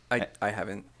 Yeah, I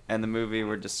haven't. And the movie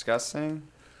we're discussing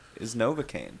is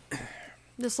Novocaine.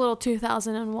 This little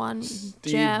 2001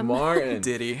 gem. Martin.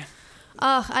 Diddy.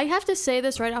 I have to say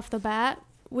this right off the bat.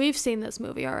 We've seen this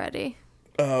movie already.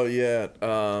 Oh yeah.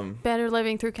 Better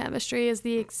Living Through Chemistry is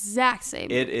the exact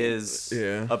same. It is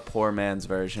Yeah. a poor man's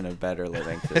version of Better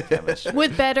Living Through Chemistry.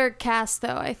 With better cast,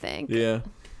 though, I think. Yeah.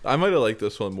 I might have liked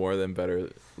this one more than Better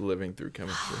Living Through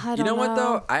Chemistry. I don't You know what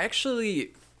though?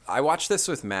 I watched this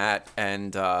with Matt,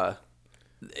 and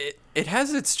it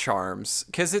has its charms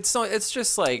because it's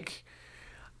just like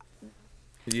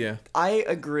Yeah. I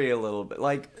agree a little bit.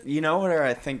 Like, you know where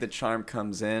I think the charm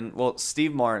comes in? Well,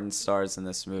 Steve Martin stars in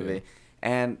this movie.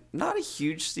 And not a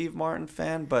huge Steve Martin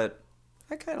fan, but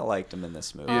I kind of liked him in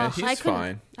this movie. Yeah, Ugh, he's I couldn't-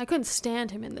 fine. I couldn't stand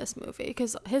him in this movie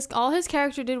because all his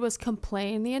character did was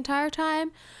complain the entire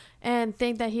time and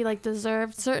think that he like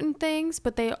deserved certain things,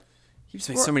 but they he just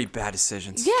made so many bad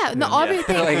decisions. yeah, no,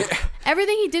 everything Like-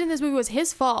 everything he did in this movie was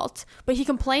his fault, but he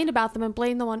complained about them and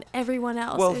blamed them on everyone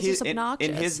else. Well, it was he, just obnoxious.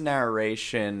 in his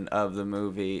narration of the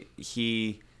movie,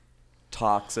 he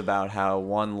talks about how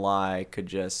one lie could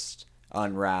just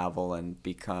unravel and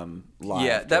become lie.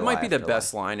 Yeah, after that might lie be the after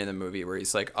best lie. line in the movie where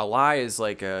he's like, a lie is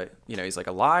like a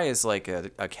lie is like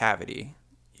a cavity.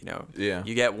 You know, Yeah.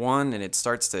 you get one and it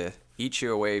starts to eat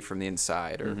you away from the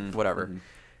inside or whatever.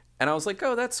 And I was like,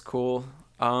 oh, that's cool.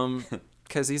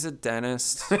 Because he's a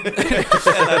dentist. But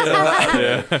That's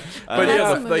yeah, the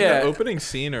like movie. the opening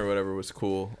scene or whatever was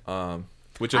cool.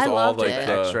 which is I all loved like it.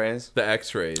 the X-rays. The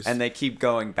X-rays. And they keep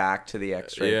going back to the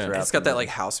X-ray. Yeah. throughout It's got the that like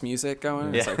movie. house music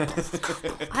going. Yeah. It's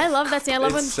like, I love that scene. I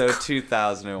love when It's so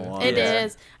 2001. It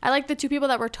is. Yeah. I like the two people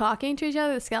that were talking to each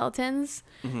other, the skeletons.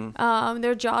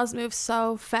 Their jaws move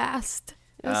so fast.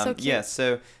 It was so cute. Yeah,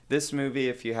 so this movie,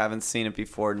 if you haven't seen it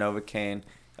before, Novocaine,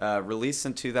 released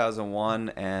in 2001,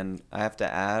 and I have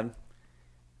to add,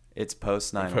 it's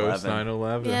post 9/11. Post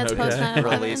 9/11. Yeah, it's post 9/11.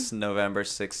 Released November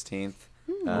 16th,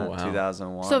 Oh, wow.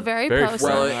 2001. So very Very post.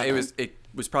 fresh. well, 9/11. it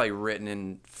was probably written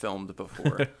and filmed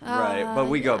before. Right, but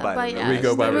we go by the yeah, we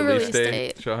go by the release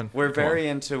date, Sean. We're Come on. very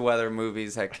into whether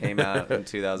movies that came out in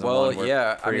 2001 Well, were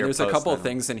yeah. I pre mean, or there's a post couple of 9/11.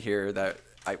 things in here that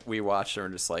we watched and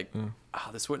we're just like, oh,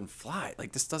 this wouldn't fly.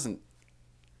 Like, this doesn't.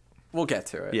 We'll get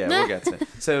to it. Yeah, we'll get to it.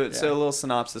 So a little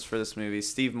synopsis for this movie.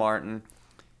 Steve Martin.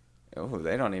 Oh,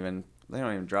 they don't even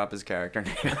drop his character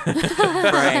name.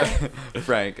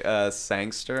 Frank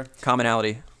Sangster.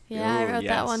 Commonality. Yeah, I Ooh, wrote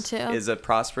that one yes, too. Is a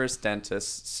prosperous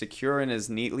dentist, secure in his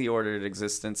neatly ordered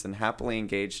existence and happily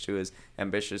engaged to his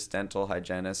ambitious dental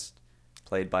hygienist,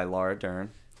 played by Laura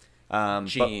Dern.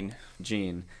 Jean.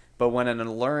 Jean. But when an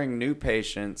alluring new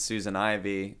patient, Susan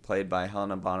Ivy, played by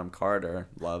Helena Bonham Carter,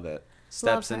 love it,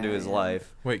 steps Love into her, his yeah.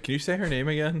 life. Wait, can you say her name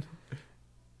again?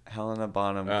 Helena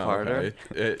Bonham Oh, Carter.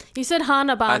 okay. You said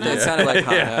Hana I think it Bana. sounded like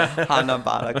Hana. Hana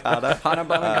Banakata. Hana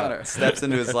Banakata. Steps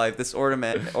into his life. This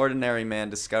ordinary man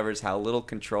discovers how little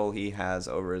control he has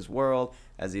over his world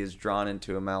as he is drawn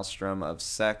into a maelstrom of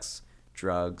sex,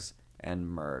 drugs, and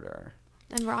murder.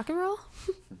 And rock and roll.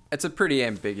 It's a pretty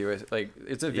ambiguous, like,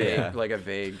 it's a vague, Yeah. like a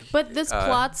vague, But this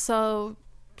plot's so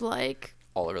like.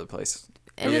 all over the place.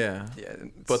 and it- Yeah. Yeah. it's-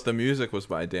 But the music was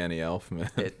by Danny Elfman.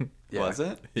 yeah. Was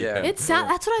it? Yeah. That's what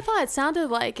I thought. It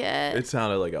sounded like it. It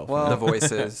sounded like Elfman. Well- The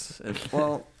voices.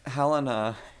 Well,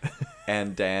 Helena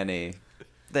and Danny,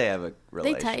 they have a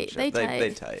relationship. They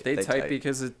They type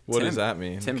because of what Tim. does that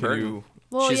mean? Tim Can Burton. you-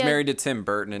 Well, She's yeah. married to Tim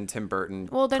Burton, and Tim Burton.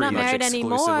 Well, they're pretty not much married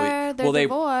anymore. exclusively- They're well, they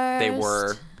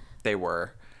divorced. they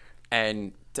were,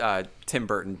 and Tim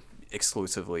Burton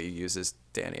exclusively uses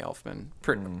Danny Elfman.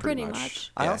 Pretty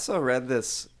much. I Yeah. also read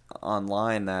this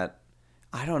online that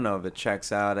I don't know if it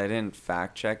checks out. I didn't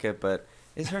fact check it, but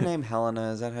is her name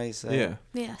Helena? Is that how you say Yeah. it?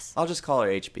 Yes. I'll just call her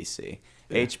HBC.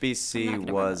 Yeah. HBC I'm not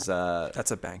gonna was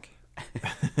That's a bank.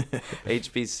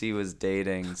 HBC was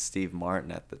dating Steve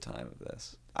Martin at the time of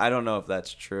this. I don't know if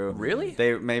that's true. Really?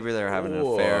 Maybe they're having an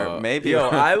affair. Whoa. Maybe Yo,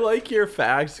 I like your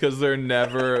facts because they're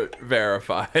never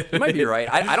verified. You might be right.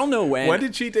 I don't know when. When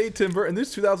did she date Tim Burton? This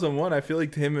is 2001. I feel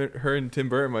like her and Tim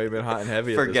Burton might have been hot and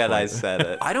heavy. forget at I this point. said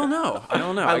it. I don't know.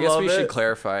 I I guess love we should it.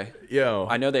 clarify. Yo,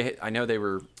 I know they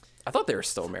were. I thought they were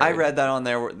still married. I read that on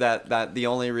there that the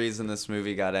only reason this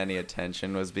movie got any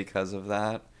attention was because of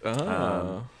that.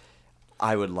 Oh.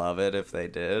 I would love it if they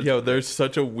did. Yo, there's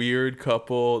such a weird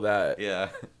couple that Yeah.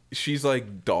 she's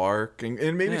like dark, and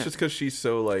maybe Yeah. it's just because she's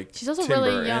so like. She's also Tim really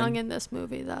Burton. young in this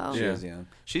movie, though. She Yeah. was young.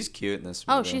 She's cute in this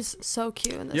movie. Oh, she's so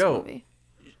cute in this Yo. movie.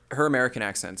 Her American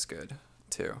accent's good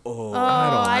too. Oh,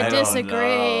 I I don't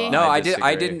disagree. know. No, I I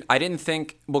disagree. didn't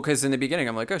think. Well, because in the beginning,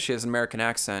 I'm like, oh, she has an American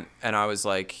accent, and I was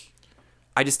like,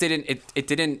 I just didn't. It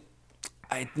didn't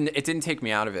take me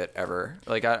out of it ever.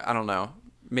 Like I don't know.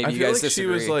 Maybe I you feel guys like disagree.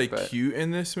 she was like but cute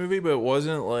in this movie, but it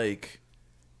wasn't like.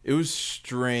 It was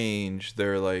strange.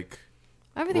 They're like.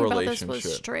 Everything about this was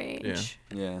relationship. strange.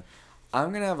 Yeah.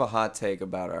 I'm going to have a hot take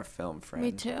about our film friend.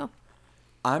 Me too.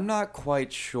 I'm not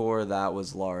quite sure that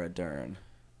was Laura Dern.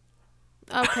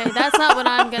 Okay, that's not what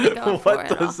I'm gonna go for. What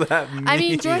at all. does that mean? I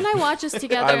mean, Jordan and I watched this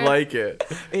together. I like it.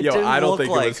 It Yo, didn't I don't look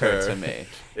think like it was her to me.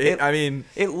 I mean,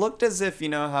 It looked as if, you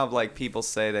know how like people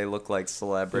say they look like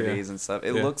celebrities and stuff.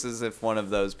 It Yeah. looks as if one of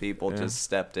those people Yeah. just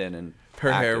stepped in and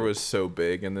her hair acted. was so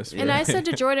big in this movie. And I said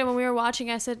to Jordan when we were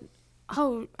watching, I said,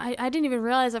 "Oh, I didn't even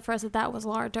realize at first that was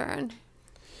Laura Dern."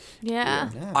 Yeah.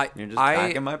 Yeah, you're just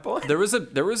backing my point. There was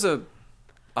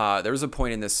a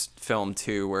point in this film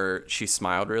too where she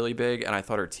smiled really big, and I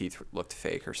thought her teeth looked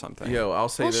fake or something. Yo, I'll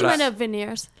say Well, this. she might have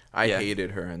veneers. I Yeah.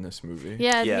 hated her in this movie.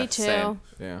 Yeah, Yeah, me too. same.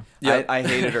 Yeah. Yeah. I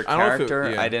hated her I don't know if it-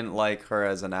 character. yeah. I didn't like her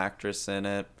as an actress in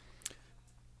it.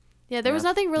 Yeah, there was Yeah.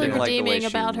 nothing really Didn't like the way redeeming she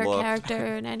about her looked.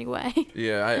 character in any way.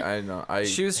 Yeah, I know.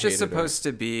 She was just supposed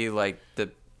to be like the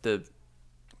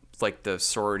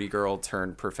sorority girl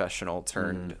turned professional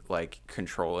turned like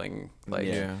controlling like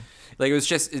Yeah. like it was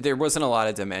just there wasn't a lot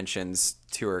of dimensions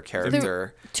to her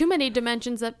character. Too many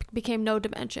dimensions that became no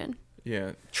dimension.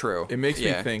 Yeah. True. It makes me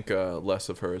Yeah. think less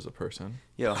of her as a person.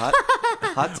 Yo, hot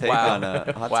Hot take Wow. on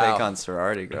Wow. take on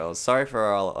sorority girls. Sorry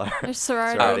for all our There's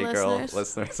sorority girl listeners.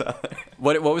 listeners out there.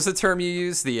 What was the term you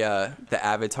used? The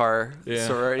Avatar Yeah.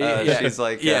 sorority. She's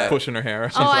like yeah. Pushing her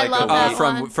hair. Oh, I like love a that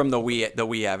from one. from the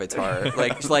Wii Avatar,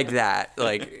 like that.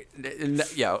 Like,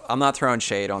 yeah, I'm not throwing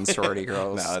shade on sorority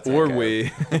girls. No, it's Or okay.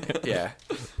 we. Yeah.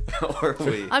 Or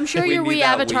we. I'm sure we your need Wii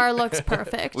that avatar looks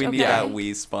perfect. We okay. need that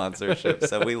Wii sponsorship,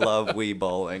 so we love Wii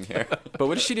bowling here. But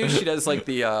what does she do? She does like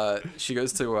she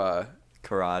goes to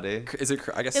Karate. is it?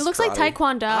 I guess It looks karate. like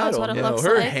Taekwondo I is don't what it know. looks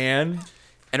Her like. hand.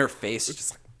 And her face is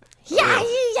just like Yeah.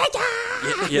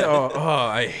 yeah. Oh,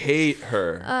 I hate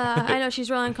her. I know she's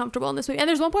really uncomfortable in this movie. And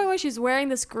there's one point where she's wearing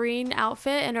this green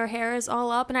outfit and her hair is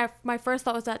all up. And my first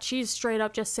thought was that she's straight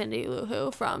up just Cindy Lou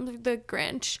Who from The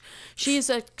Grinch. She's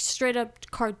a straight up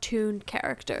cartoon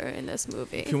character in this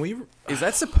movie. Can we? Is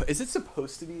it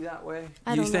supposed to be that way?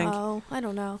 I you don't think? know. I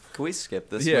don't know. Can we skip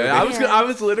this? Yeah, movie? I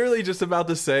was literally just about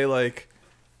to say like.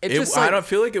 It It, just I like, don't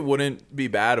feel like it wouldn't be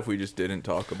bad if we just didn't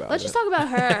talk about Let's it. just talk about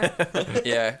her.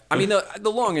 yeah. I mean, the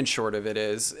long and short of it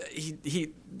is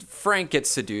Frank gets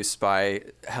seduced by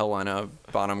Helena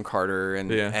Bonham Carter,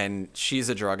 and she's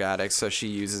a drug addict, so she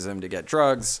uses him to get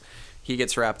drugs. He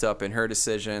gets wrapped up in her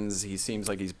decisions. He seems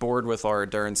like he's bored with Laura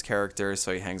Dern's character,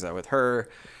 so he hangs out with her.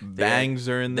 Bangs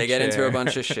her in the They get into chair. a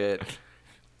bunch of shit.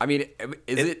 I mean,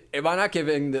 am I not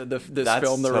giving this That's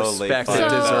film the totally respect fine. it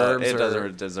So- deserves? It or,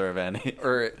 doesn't deserve any.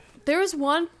 or There was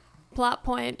one plot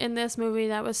point in this movie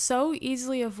that was so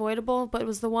easily avoidable, but it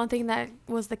was the one thing that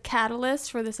was the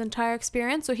catalyst for this entire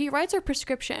experience. So he writes her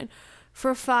prescription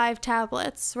for 5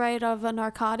 tablets, right, of a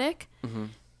narcotic. Mm-hmm.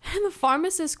 And the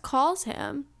pharmacist calls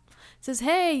him, says,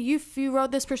 "Hey, you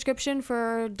wrote this prescription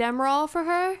for Demerol for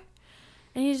her?"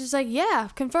 And he's just like, "Yeah,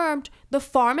 confirmed." The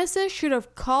pharmacist should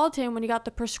have called him when he got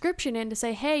the prescription in to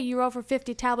say, "Hey, you wrote for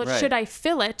 50 tablets. Right. Should I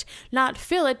fill it? Not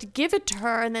fill it, give it to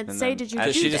her, and then And say, then did you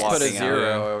as do she this?" just put a walking out,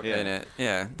 0 yeah. in it.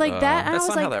 Yeah. Like that. And That's I was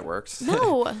not like, how that works.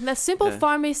 No, that simple Yeah.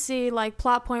 pharmacy like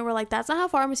plot point where like that's not how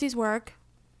pharmacies work.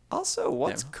 Also,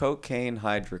 what's Yeah. cocaine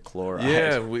hydrochloride?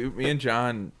 Yeah, me and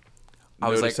John I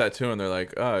was noticed like- that too, and they're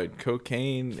like, "Oh,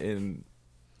 cocaine in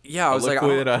Yeah, I a was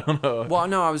liquid." like, I don't know. well,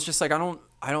 no, I was just like, I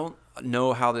don't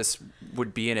know how this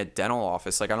would be in a dental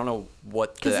office. Like, I don't know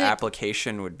what 'Cause the it-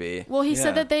 application would be. Well, he Yeah,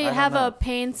 said that they I don't have know. a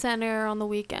pain center on the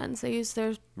weekends. They use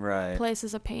their Right. place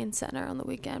as a pain center on the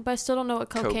weekend. But I still don't know what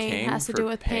cocaine, Cocaine has to for do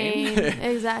with pain? pain.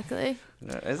 Exactly.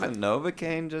 Isn't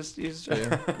Novocaine just used?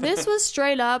 This was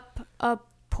straight up a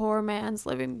poor man's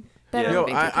living better. Yeah. Yo,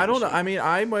 living I don't know. condition. I mean,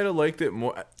 I might have liked it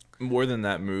more than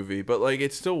that movie, but like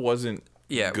it still wasn't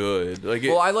good. Like,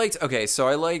 Well, I liked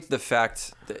the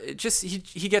fact that it just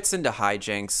he gets into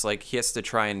hijinks. Like, he has to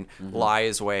try and lie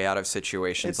his way out of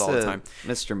situations It's all the a time.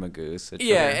 Mr. Magoo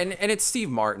situation. Yeah, and it's Steve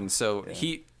Martin, so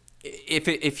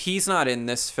if he's not in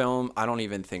this film, I don't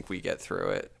even think we get through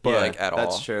it, like at all.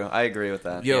 That's true. I agree with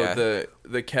that. yo, yeah.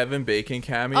 the Kevin Bacon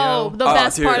cameo. Oh, the Oh,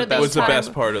 best dude, part of the was the entire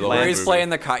best part of the Where whole Where he's movie. playing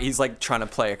the cop, he's like trying to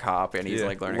play a cop, and he's Yeah.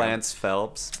 like learning. Lance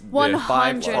Phelps.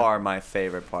 100. By far my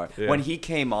favorite part. Yeah. When he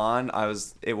came on,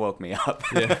 it woke me up.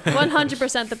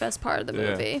 100% the best part of the Yeah.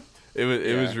 movie. It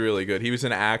was Yeah. really good. He was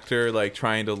an actor, like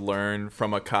trying to learn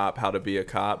from a cop how to be a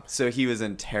cop. So he was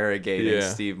interrogating Yeah.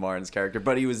 Steve Martin's character,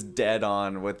 but he was dead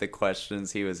on with the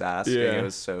questions he was asking. Yeah. It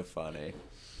was so funny.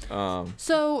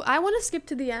 So I want to skip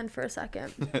to the end for a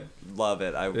second. Love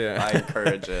it. I Yeah.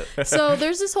 encourage it. So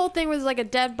there's this whole thing where there's like a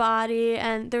dead body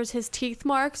and there's his teeth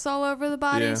marks all over the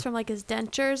bodies Yeah. from like his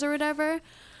dentures or whatever.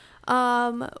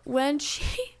 When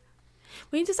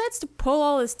he decides to pull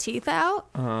all his teeth out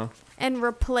and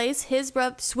replace his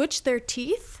brother, switch their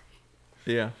teeth,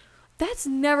 Yeah. that's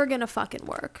never gonna fucking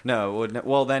work. No, it wouldn't.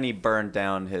 Well, then he burned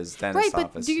down his dentist Right,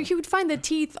 office. but he would find the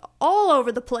teeth all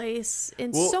over the place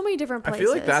in Well, so many different places. I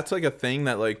feel like that's like a thing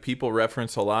that like people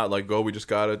reference a lot. Like, oh, we just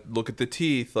gotta look at the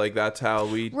teeth. Like that's how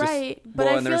we. right. But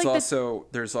well, I and feel there's like also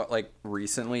there's like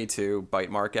recently too, bite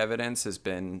mark evidence has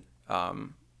been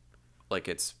like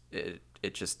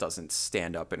it just doesn't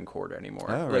stand up in court anymore.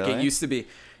 Oh, Like really? it used to be.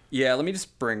 Yeah, let me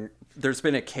just bring. There's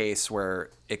been a case where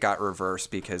it got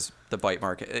reversed because the bite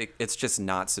mark it's just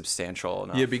not substantial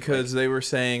enough. Yeah, because they were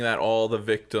saying that all the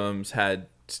victims had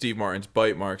Steve Martin's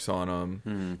bite marks on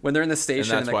them, when they're in the and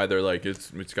station, that's why they're like,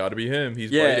 it's got to be him. He's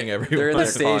Yeah, biting everyone. they're in the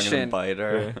They're calling him station.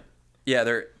 Biter. Yeah,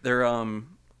 they're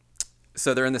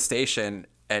so they're in the station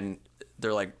and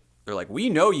they're like we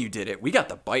know you did it. We got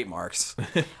the bite marks.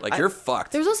 Like you're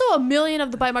fucked. there's also a million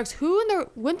of the bite marks.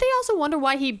 Wouldn't they also wonder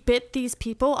why he bit these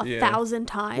people a Yeah. 1,000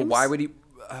 times? Well, why would he?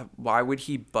 why would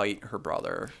he bite her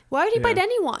brother? Why would he bite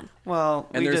anyone? Well,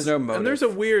 And we there's just, no motive. And there's a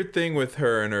weird thing with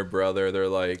her and her brother. They're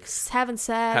like, Having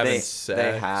sex. Having they, sex.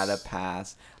 they had a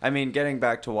pass. I mean, getting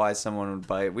back to why someone would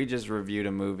bite, we just reviewed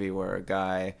a movie where a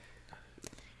guy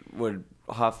would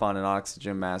huff on an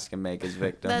oxygen mask and make his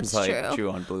victims That's like true. chew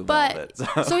on blue But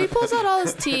velvet. so he pulls out all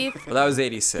his teeth. Well, that was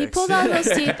 86. He pulls out those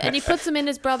teeth and he puts them in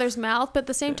his brother's mouth. But at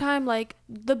the same time, like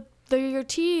your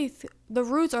teeth, the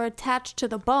roots are attached to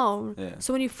the bone. Yeah.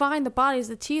 So when you find the bodies,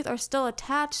 the teeth are still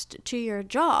attached to your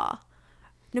jaw.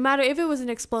 No matter if it was an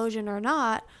explosion or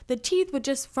not, the teeth would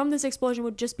just from this explosion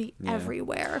would just be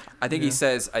everywhere. I think he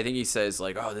says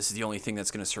like, oh, this is the only thing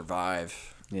that's gonna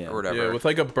survive. Yeah. Or whatever. yeah, with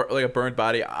like a burnt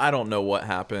body. I don't know what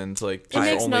happens. Like, It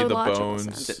makes only no the logical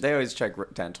bones. sense. They always check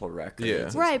dental records. Yeah.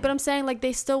 and Right, stuff. but I'm saying like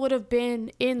they still would have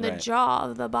been in the Right. jaw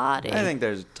of the body. I think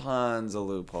there's tons of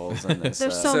loopholes in this.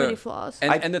 There's so many flaws.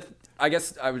 And I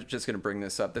guess I was just gonna bring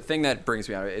this up. The thing that brings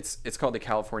me out of it, it's called the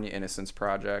California Innocence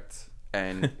Project,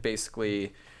 and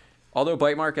basically, although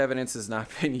bite mark evidence has not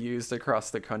been used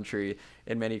across the country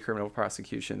in many criminal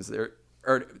prosecutions,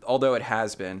 although it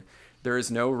has been, there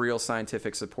is no real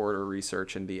scientific support or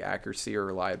research in the accuracy or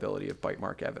reliability of bite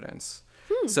mark evidence.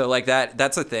 So like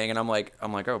that's a thing, and I'm like,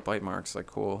 oh, bite marks, like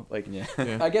cool. Like, Yeah.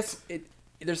 I guess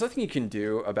there's nothing you can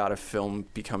do about a film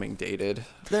becoming dated.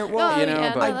 There, well, you know,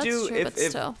 yeah, but- no, I that's do. true, but If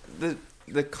still.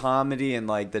 the comedy and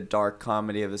like the dark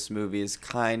comedy of this movie is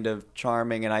kind of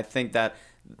charming, and I think that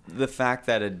the fact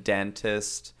that a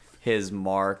dentist, his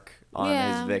mark on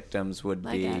Yeah, his victims would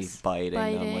I be guess. biting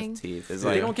them Biting. with teeth is They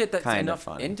like don't get that kind of enough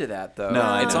funny. into that though. No,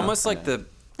 I it's know, almost I like know. the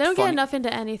They don't get funny- enough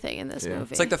into anything in this Yeah.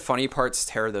 movie. It's like the funny parts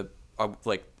tear the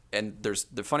and there's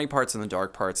the funny parts and the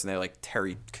dark parts, and they like tear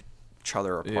each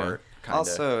other apart. Kinda.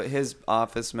 Also, his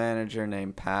office manager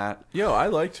named Pat. Yo, I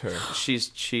liked her. She's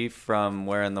chief from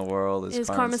Where in the World is is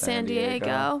Carmen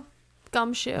Sandiego.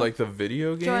 Gumshoe. Like the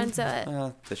video game. Jordan's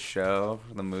it. The show,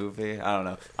 the movie. I don't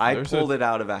know. I There's pulled a- it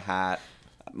out of a hat.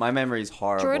 My memory's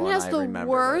horrible. Jordan and has I the remember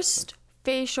worst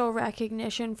facial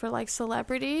recognition for like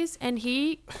celebrities, and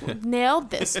he nailed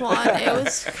this one. It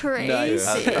was crazy. I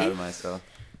was proud of myself.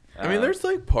 I mean, there's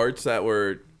like parts that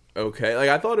were okay. Like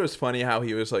I thought it was funny how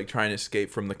he was like trying to escape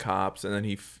from the cops, and then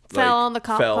he Fell on the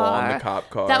cop fell car. on the cop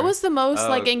car. That was the most Oh,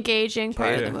 like engaging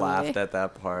part of Kate the movie. laughed at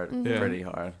that part Mm-hmm. Yeah. pretty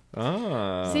hard.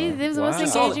 Ah. See, it was the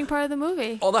most wow. engaging part of the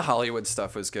movie. all the Hollywood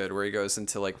stuff was good, where he goes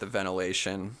into like the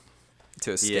ventilation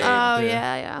to escape. Yeah. Oh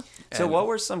Yeah. yeah. So, And- what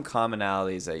were some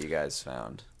commonalities that you guys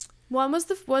found? One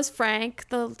was Frank,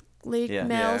 the lead Yeah.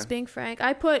 males Yeah. being Frank.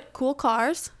 I put cool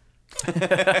cars.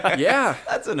 Yeah,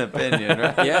 That's an opinion,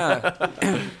 right? yeah.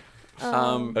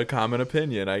 A common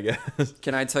opinion, I guess.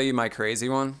 Can I tell you my crazy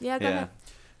one? Yeah, go Yeah. ahead.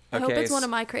 I hope Okay, it's one s- of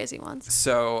my crazy ones.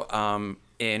 So,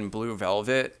 in Blue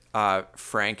Velvet,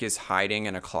 Frank is hiding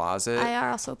in a closet, I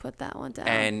also put that one down.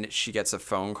 and she gets a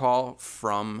phone call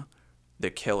from the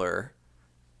killer.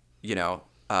 You know,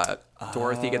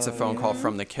 Dorothy gets a phone call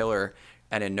from the killer,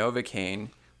 and in Novocaine,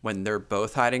 when they're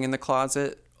both hiding in the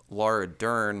closet, Laura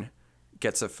Dern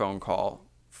gets a phone call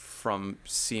from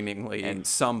seemingly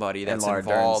somebody And that's Laura Dern's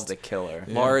involved. the killer.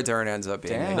 Laura Dern ends up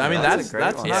being. Damn. the I mean, That's a that's great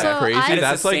not one. So crazy. I-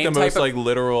 That's It's the like same the most type of- like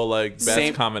literal like best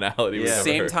Same- commonality we've ever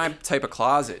same heard. type of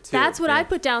closet too. That's what I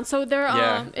put down. So they're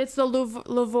Yeah. it's the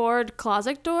Lavord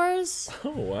closet doors.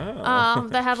 Oh wow.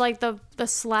 That have like the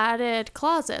slatted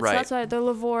closets. Right. So that's why the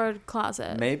Lavord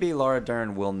closet. Maybe Laura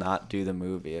Dern will not do the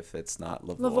movie if it's not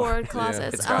Lavore. Lavord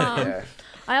closets. It's got yeah.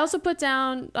 I also put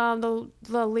down the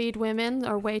lead women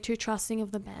are way too trusting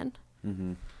of the men.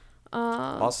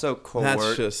 Also,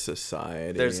 That's just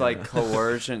society. there's yeah. like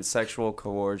coercion, sexual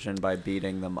coercion by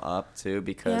beating them up too,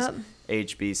 because Yep.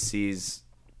 HBC's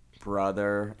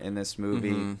brother in this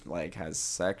movie like has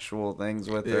sexual things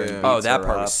with her. And Yeah. Oh, beats that her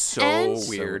part up. was so And-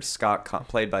 weird. Scott,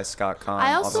 played by Scott Conn,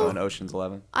 I also also- in Ocean's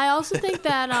 11. I also think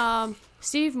that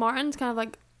Steve Martin's kind of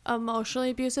like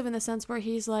emotionally abusive in the sense where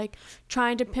he's like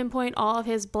trying to pinpoint all of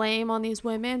his blame on these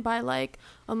women by like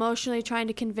emotionally trying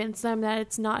to convince them that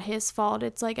it's not his fault.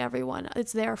 It's like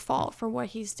it's their fault for what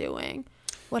he's doing,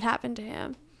 what happened to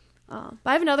him. But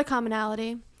I have another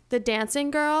commonality. The dancing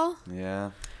girl.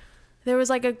 Yeah. There was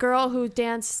like a girl who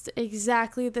danced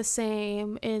exactly the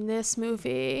same in this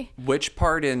movie. Which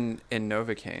part in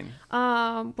Novocaine?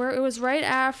 Where it was right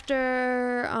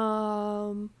after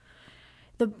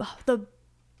the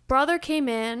brother came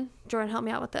in. Jordan, help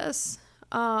me out with this.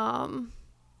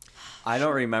 I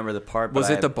don't remember the part, but Was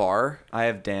I it the have, bar? I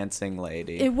have Dancing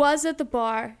Lady. It was at the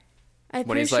bar.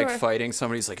 When he's like fighting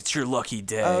somebody, he's like, "It's your lucky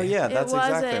day." Oh yeah, It that's was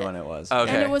exactly it. when it was. Okay.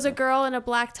 And it was a girl in a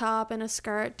black top and a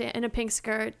skirt, in a pink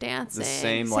skirt dancing.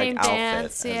 same, like, outfit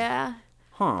dance, as- yeah.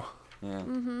 Huh. Yeah.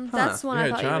 That's one I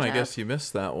Yeah, thought John, you would I have. guess you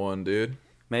missed that one, dude.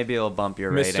 Maybe it'll bump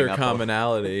your rating Mr. up.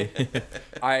 Commonality.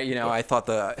 I thought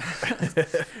the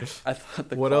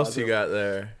What else you closet- got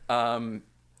there?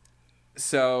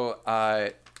 So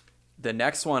the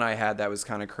next one I had that was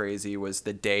kind of crazy was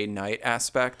the day-night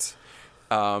aspect.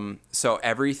 So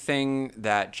everything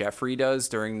that Jeffrey does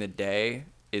during the day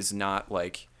is not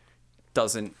like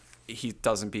he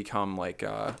doesn't become like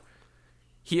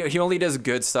he only does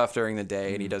good stuff during the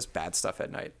day and he does bad stuff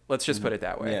at night. Let's just put it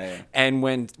that way. Yeah, yeah. And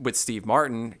when with Steve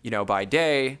Martin, by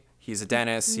day he's a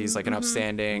dentist, he's like an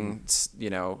upstanding,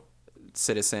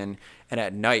 citizen, and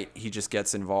at night he just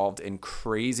gets involved in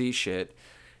crazy shit,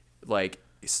 like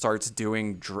starts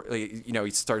doing he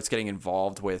starts getting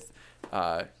involved with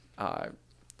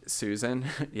Susan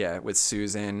with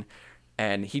Susan,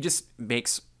 and he just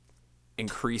makes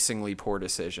increasingly poor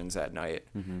decisions at night.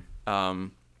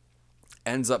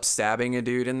 Ends up stabbing a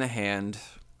dude in the hand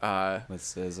with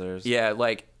scissors.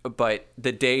 but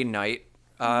the day night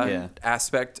Yeah.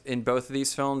 aspect in both of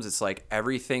these films, it's like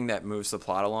everything that moves the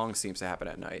plot along seems to happen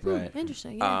at night. Right.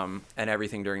 Interesting. Yeah. And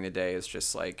everything during the day is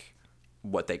just like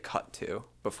what they cut to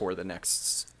before the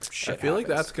next shit I feel like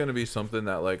happens. that's gonna be something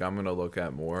that like I'm gonna look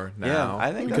at more now. Yeah,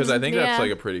 I think because I think Yeah. that's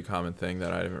like a pretty common thing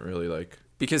that I haven't really like.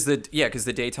 because the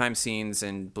daytime scenes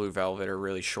in Blue Velvet are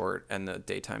really short, and the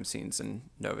daytime scenes in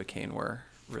Novocaine were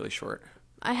really short.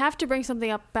 I have to bring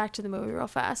something up back to the movie real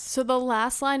fast. So the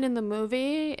last line in the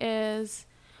movie is,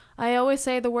 I always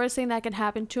say the worst thing that can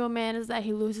happen to a man is that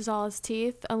he loses all his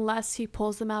teeth unless he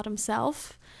pulls them out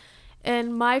himself.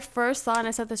 And my first thought, and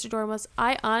I said this to Jordan, was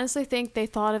I honestly think they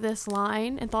thought of this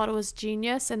line and thought it was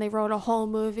genius, and they wrote a whole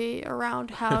movie around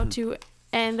how to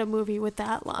end a movie with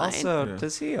that line. Also, Yeah.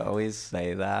 does he always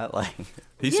say that? Like,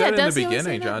 He Yeah, said it in does the he always say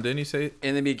beginning, that? John. Didn't he say?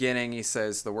 In the beginning, he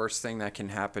says the worst thing that can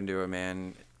happen to a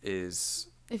man is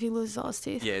if he loses all his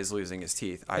teeth. is losing his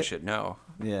teeth. I should know.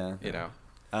 yeah.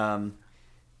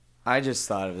 I just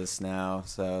thought of this now,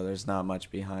 so there's not much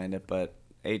behind it, but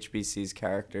HBC's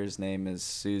character's name is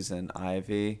Susan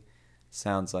Ivy.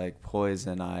 Sounds like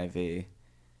Poison Ivy.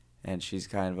 And she's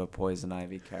kind of a Poison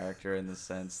Ivy character in the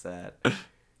sense that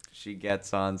she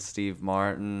gets on Steve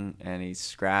Martin and he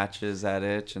scratches that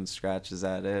itch and scratches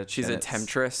that itch. She's and a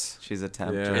temptress. She's a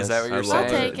temptress. Is that what you're I love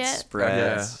saying? I'll take it.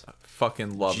 Spreads. Yeah, I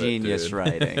fucking love Genius it, dude.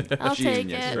 writing. I'll take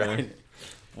Genius it. writing.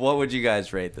 What would you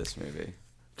guys rate this movie?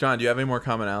 John, do you have any more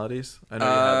commonalities? I know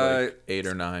you have like 8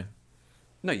 or 9.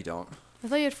 No, you don't. I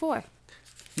thought you had 4.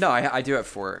 No, I do have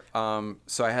 4.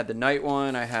 So I had the night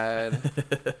one. I had,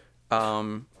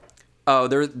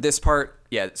 this part.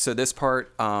 Yeah. So this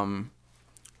part,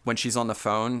 when she's on the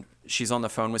phone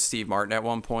with Steve Martin at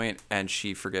one point, and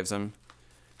she forgives him.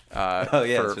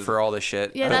 For all the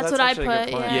shit. Yeah, Oh, that's that's what I actually a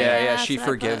good put. point. Yeah, Yeah. that's She what I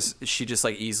put. forgives. She just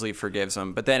like easily forgives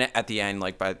him. But then at the end,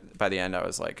 like by the end, I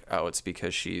was like, oh, it's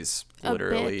because she's A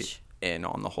literally bitch. in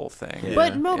on the whole thing. Yeah.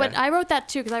 But no, but Yeah. I wrote that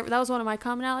too because that was one of my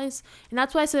commonalities, and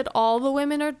that's why I said all the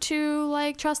women are too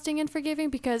like trusting and forgiving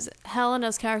because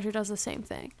Helena's character does the same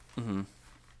thing. Mm-hmm.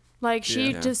 Like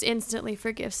she Yeah. just instantly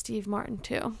forgives Steve Martin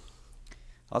too.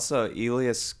 Also,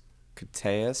 Elias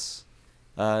Koteas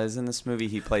is in this movie.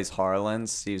 He plays Harlan,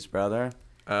 Steve's brother.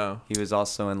 Oh. He was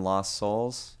also in Lost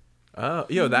Souls. Oh,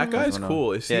 yo, that guy's Wanna-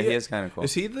 cool. Is yeah, he? he is kind of cool.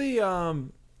 Is he the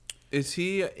Is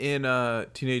he in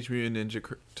Teenage Mutant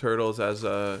Ninja Turtles as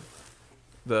the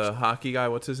hockey guy?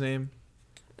 What's his name?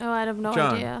 Oh, I have no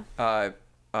John.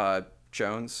 idea.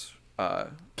 Jones.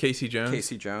 Casey Jones.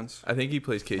 Casey Jones. I think he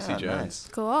plays Casey Ah, Jones. nice.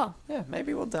 Cool. Yeah,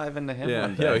 maybe we'll dive into him Yeah,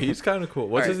 one day. yo, he's kind of cool.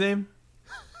 What's his name?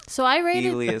 So I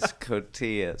rated Elias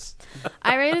Koteas.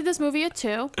 I rated this movie a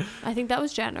 2. I think that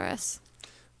was generous.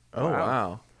 Oh Wow.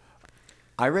 wow.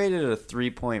 I rated it a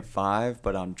 3.5,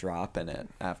 but I'm dropping it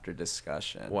after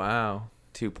discussion. Wow.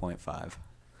 2.5.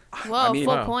 Whoa, mean-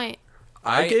 full Wow. point.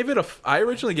 I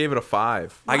originally gave it a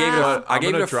 5. I gave it. Wow. I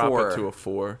gave it a drop 4. it to a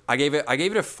 4. I gave it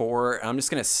a 4. And I'm just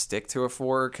gonna stick to a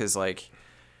 4 because, like,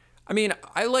 I mean,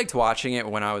 I liked watching it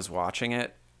when I was watching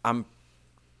it. I'm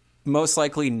most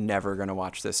likely never gonna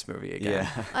watch this movie again.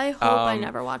 Yeah. I hope I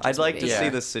never watch this I'd like to movie. see Yeah.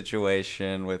 the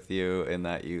situation with you in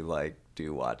that you, like,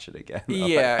 do watch it again. though.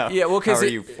 Yeah, Like, yeah, well, 'cause how are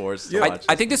it- you forced to I, watch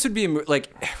I think this would be like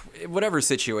whatever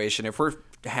situation. If we're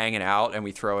hanging out and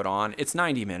we throw it on, it's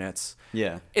 90 minutes.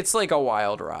 Yeah. It's like a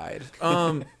wild ride.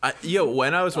 When I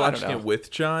was I don't watching know. it with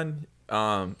John,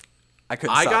 I couldn't.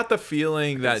 I stop. got the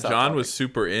feeling that stop John talking. was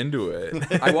super into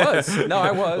it. I was. No,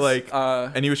 I was. like,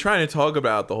 and and he was trying to talk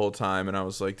about it the whole time, and I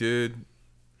was like, dude,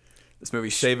 this movie.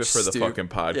 save it for the fucking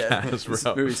podcast, This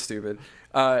bro. movie's stupid.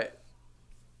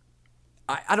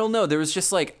 I don't know. There was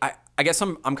just like I guess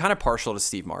I'm kind of partial to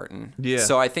Steve Martin. Yeah.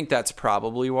 So I think that's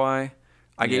probably why.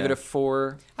 I gave Yeah. it a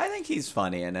 4. I think he's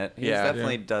funny in it. He Yeah.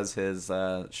 definitely does his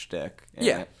shtick. in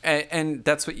Yeah, it. and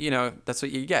that's what that's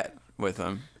what you get with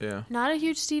him. Yeah. Not a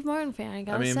huge Steve Martin fan. I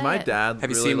gotta I mean, say my it. dad. Have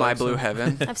you really seen My likes Blue him.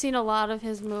 Heaven? I've seen a lot of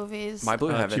his movies. My Blue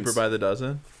Heaven. Cheaper by the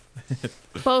dozen.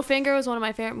 Bowfinger was one of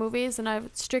my favorite movies, and I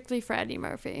strictly for Eddie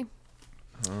Murphy.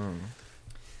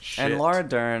 Shit. And Laura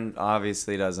Dern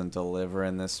obviously doesn't deliver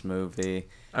in this movie.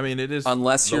 I mean, it is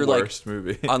Unless the you're like- worst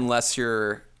movie. Unless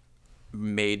you're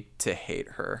made to hate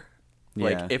her.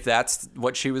 Like Yeah. if that's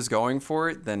what she was going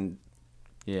for, then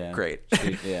Yeah. great.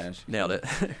 She Nailed it.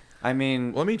 I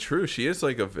mean, Well, I mean, true. She is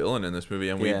like a villain in this movie,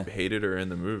 and Yeah. we hated her in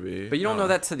the movie. But you don't know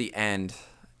that to the end.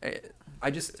 I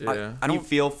just Yeah. I you don't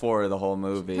feel for her the whole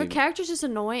movie. Her character's just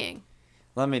annoying.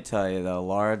 Let me tell you though,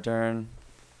 Laura Dern,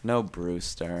 no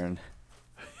Bruce Dern.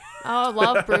 Oh, I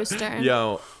love Bruce Dern.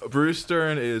 Yo, Bruce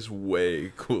Dern is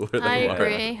way cooler than I Laura.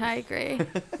 agree. I agree.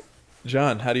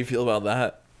 John, how do you feel about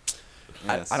that?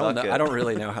 Yeah, I don't know. suck it. I don't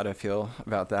really know how to feel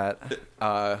about that.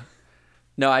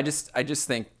 No, I just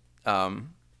think.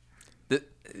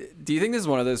 Do you think this is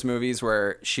one of those movies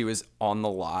where she was on the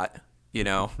lot? You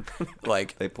know,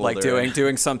 like They pulled her doing in.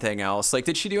 doing something else. Like,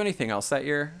 did she do anything else that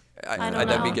year? I don't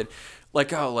That'd be know. good.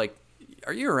 Like,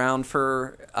 are you around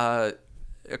for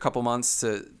a couple months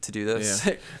to do this?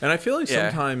 Yeah. And I feel like Yeah.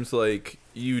 sometimes like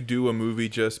you do a movie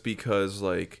just because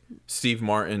like Steve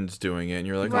Martin's doing it, and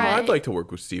you're like, oh, Right. I'd like to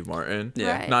work with Steve Martin.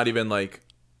 Yeah. Right. Not even like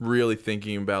really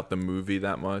thinking about the movie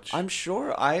that much. I'm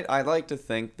sure. I like to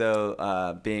think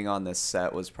though, being on this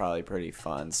set was probably pretty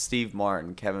fun. Steve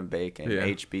Martin, Kevin Bacon, Yeah.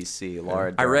 HBC,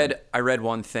 Laura. I Dern. read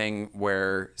one thing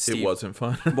where Steve, it wasn't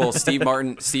fun. well, Steve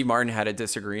Martin had a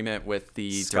disagreement with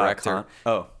the Scott director. Con-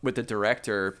 oh. With the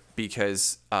director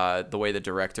because the way the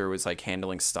director was like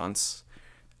handling stunts,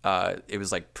 it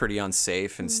was like pretty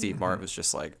unsafe, and Steve Martin was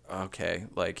just like, okay,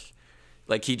 like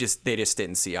they just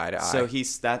didn't see eye to eye. So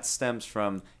that stems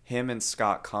from him and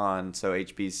Scott Conn, so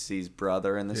HBC's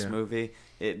brother in this Yeah. movie.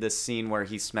 The scene where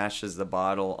he smashes the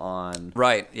bottle on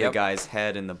Right, the yep. guy's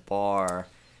head in the bar.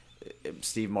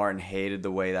 Steve Martin hated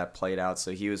the way that played out,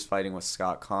 so he was fighting with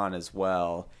Scott Conn as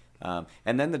well.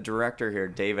 And then the director here,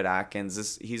 David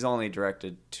Atkins, he's only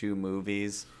directed 2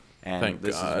 movies, and Thank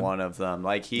this God. is one of them.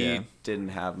 Like, he Yeah. didn't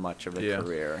have much of a Yeah.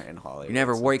 career in Hollywood. You're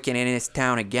never so- working in this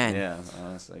town again. Yeah,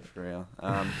 honestly, for real.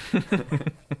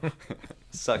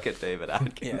 Suck it, David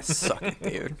Atkins. Yeah, suck it,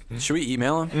 dude. Should we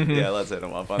email him? Yeah, let's hit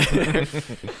him up on Twitter.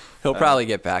 He'll probably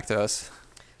get back to us.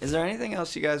 Is there anything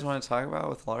else you guys want to talk about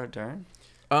with Laura Dern?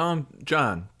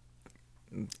 John,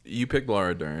 you picked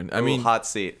Laura Dern. I Ooh, mean, hot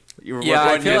seat. We're Yeah, I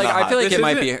going feel near like the I hot- feel like this it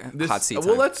might be isn't- hot seat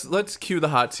Well, time. let's cue the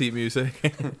hot seat music.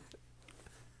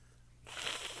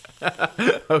 Okay.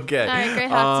 All right, great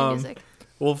hot seat music.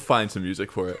 We'll find some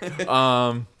music for it.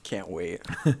 Can't wait.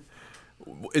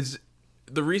 Is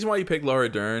the reason why you picked Laura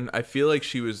Dern? I feel like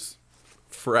she was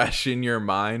fresh in your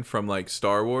mind from like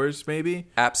Star Wars, maybe.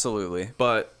 Absolutely.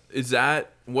 But is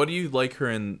that what do you like her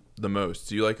in the most?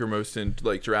 Do you like her most in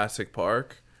like Jurassic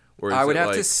Park, or is I would it, have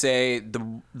like, to say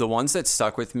the ones that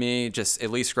stuck with me, just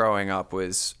at least growing up,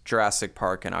 was Jurassic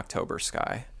Park and October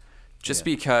Sky. Just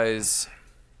because,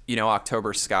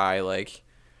 October Sky, like,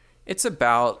 it's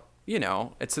about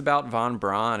Von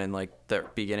Braun and like the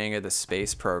beginning of the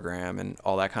space program and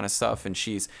all that kind of stuff. And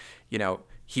she's,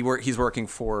 he's working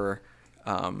for,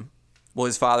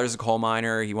 his father's a coal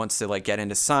miner. He wants to like get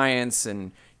into science,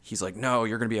 and he's like, no,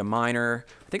 you're gonna be a miner.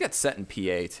 I think that's set in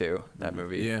PA too. That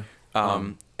movie. Yeah.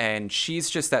 And she's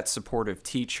just that supportive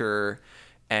teacher,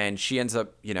 and she ends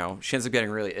up getting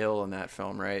really ill in that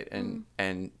film, right?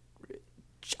 And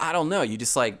I don't know,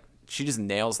 she just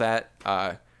nails that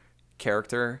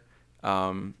character.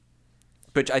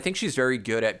 But I think she's very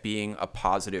good at being a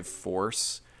positive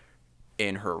force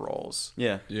in her roles.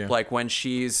 Yeah. Yeah. Like when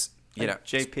she's,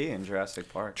 JP in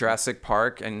Jurassic Park. Jurassic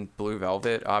Park and Blue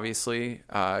Velvet, obviously.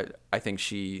 I think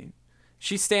she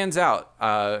stands out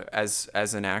as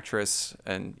an actress,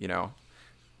 and in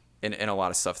a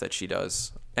lot of stuff that she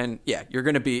does. And yeah, you're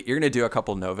gonna do a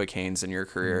couple Novocaines in your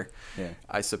career, Yeah.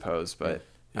 I suppose. But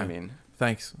Yeah. I mean,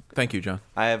 Thanks. Thank you, John.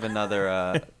 I have another.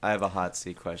 I have a hot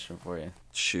seat question for you.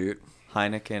 shoot,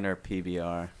 Heineken or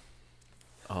PBR?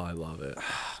 Oh, I love it.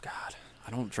 oh God,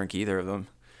 I don't drink either of them.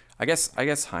 I guess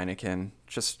Heineken,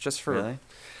 just for. Really?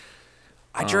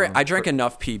 I drank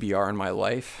enough PBR in my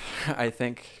life, I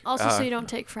think. Also, so you don't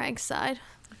take Frank's side.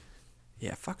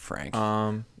 Yeah, fuck Frank.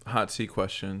 Hot seat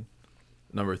question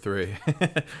number 3.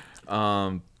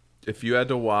 If you had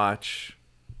to watch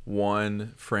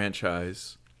one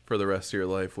franchise for the rest of your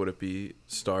life, would it be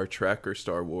Star Trek or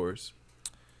Star Wars?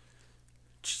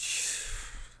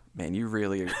 Man, you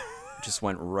really just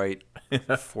went right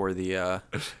for the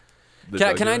Can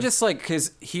I jugular? just like,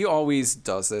 because he always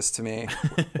does this to me.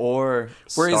 Or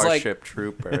Where he's like- Starship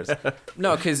Troopers.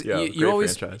 No, because Yeah, you great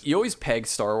always franchise. you always peg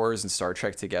Star Wars and Star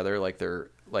Trek together like they're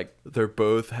like They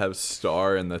both have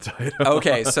star in the title.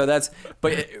 okay, so that's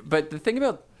but the thing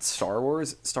about Star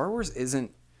Wars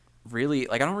isn't really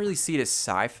like I don't really see it as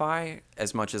sci-fi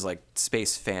as much as like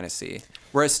space fantasy.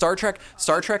 Whereas Star Trek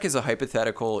is a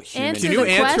hypothetical human. Answer Can you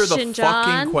the answer question, the John.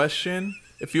 fucking question?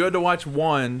 If you had to watch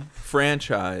one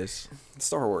franchise,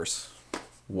 Star Wars.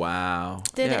 wow.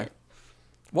 Did Yeah. it?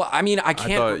 Well, I mean, I thought can't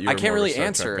you were can't more of a really Star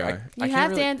answer. Trek I guy. You can't have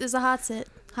really, to answer. There's a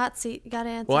hot seat. You gotta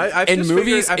answer. Well, I In just movies,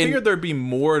 figured, I in- figured there'd be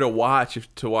more to watch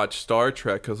to watch Star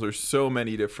Trek because there's so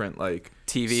many different like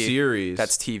TV series.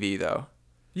 That's TV though.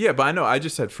 Yeah, but I know. I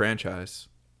just said franchise.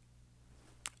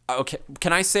 Okay,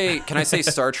 can I say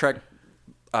Star Trek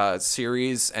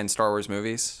series and Star Wars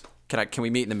movies? Can we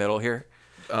meet in the middle here?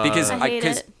 Because I hate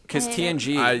it. because I hate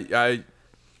TNG.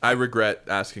 I regret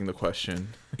asking the question.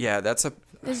 Yeah, that's a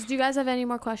Do you guys have any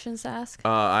more questions to ask?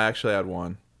 I actually had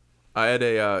one. I had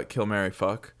a Kill, Marry,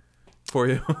 Fuck for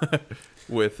you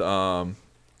with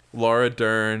Laura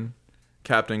Dern,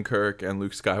 Captain Kirk, and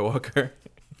Luke Skywalker.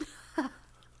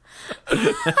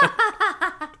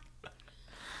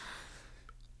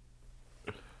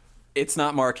 it's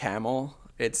not Mark Hamill.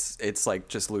 It's like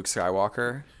just Luke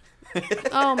Skywalker.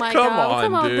 Oh my Come god! on,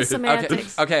 Come on with the dude.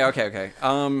 semantics. Okay.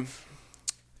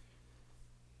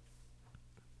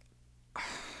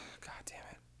 God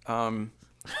damn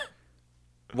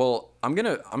it. Well, I'm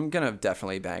gonna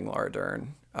definitely bang Laura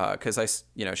Dern, because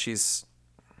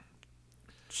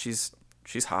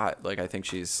she's hot. Like I think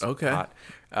she's Okay. hot.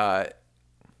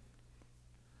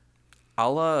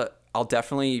 I'll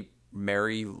definitely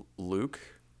marry Luke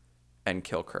and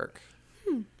kill Kirk.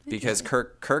 Because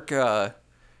Kirk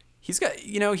he's got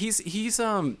he's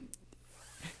in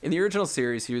the original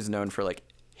series he was known for like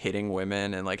hitting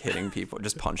women and like hitting people,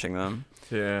 just punching them.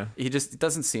 Yeah. It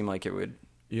doesn't seem like it would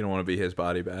You don't want to be his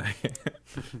body bag.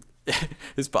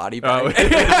 his body Oh,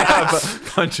 bag.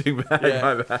 punching bag. Yeah.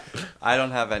 My bad. I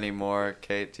don't have any more.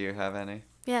 Kate, do you have any?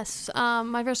 Yes.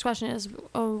 My first question is,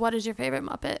 what is your favorite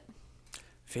Muppet?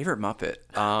 Favorite Muppet?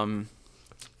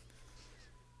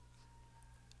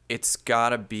 It's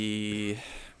gotta be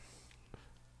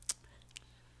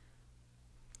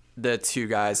the two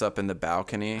guys up in the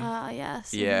balcony.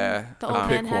 Yes. Yeah. The old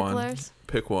Pick man one. hecklers.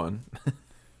 Pick one.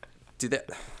 Do that.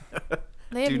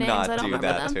 They have Do names. not I don't do remember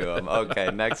that them. to him.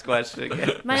 Okay, next question.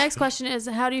 My next question is,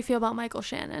 how do you feel about Michael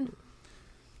Shannon?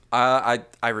 I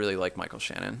really like Michael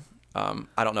Shannon.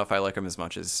 I don't know if I like him as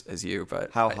much as you,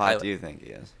 but How hot do you think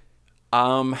he is?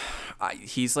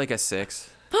 He's like a 6.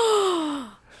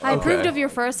 I approved Okay. of your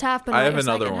first half, but I not have your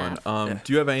another second one. half. Yeah.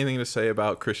 Do you have anything to say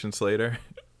about Christian Slater?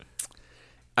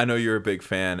 I know you're a big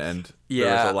fan, and there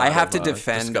Yeah, was a lot I have of, to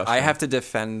defend. discussion. I have to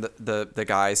defend the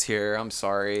guys here. I'm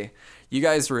sorry, you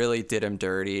guys really did him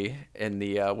dirty in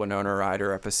the Winona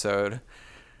Ryder episode.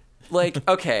 Like,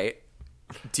 okay,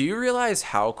 do you realize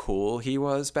how cool he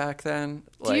was back then?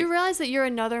 Do you realize that you're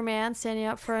another man standing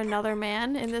up for another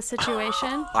man in this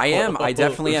situation? I am. I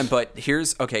definitely am. But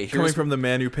here's coming from the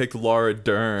man who picked Laura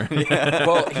Dern.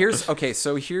 well, here's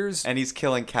And he's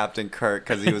killing Captain Kirk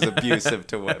because he was abusive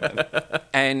to women.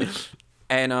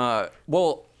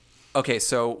 well, okay.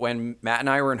 So when Matt and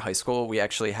I were in high school, we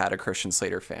actually had a Christian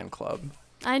Slater fan club.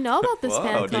 I know about this Whoa,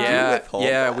 fan did club. you Yeah, withhold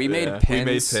yeah, that? we made Yeah, pins. we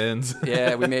made pins.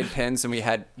 Yeah, we made pins, and we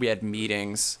had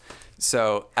meetings.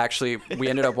 So actually, we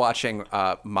ended up watching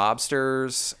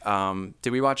Mobsters. Did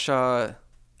we watch? Well,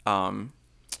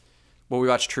 we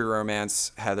watched True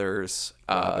Romance, Heathers.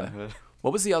 Robin Hood.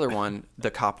 What was the other one?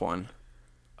 The cop one.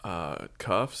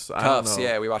 Cuffs. I Cuffs. don't know.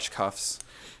 Yeah, we watched Cuffs.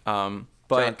 John,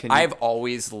 But can you- I've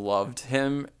always loved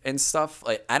him and stuff.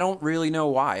 Like I don't really know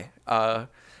why.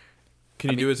 Can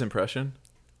you do his impression?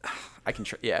 I can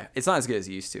yeah, it's not as good as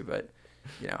it used to, but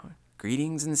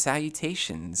greetings and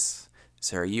salutations.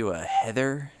 So are you a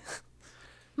Heather?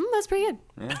 That's pretty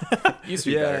good. Used to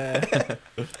be better.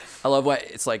 I love what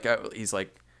it's like. He's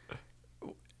like,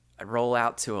 I roll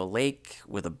out to a lake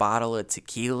with a bottle of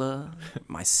tequila,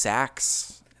 my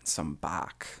sax, and some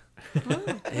Bach.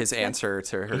 His answer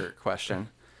to her question.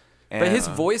 But his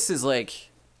voice is like,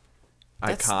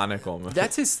 Iconic almost.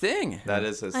 that's his thing. That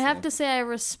is his I have thing. to say I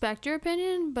respect your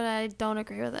opinion, but I don't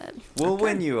agree with it. We'll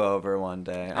win you over one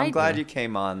day. I'm I- glad you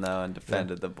came on though and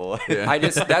defended the boy. Yeah.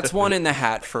 That's one in the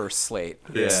hat for Slate.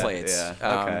 Yeah, Slates. Yeah.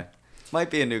 Okay. Might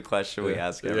be a new question we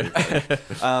ask everybody.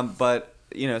 But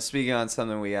speaking on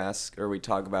something we ask or we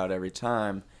talk about every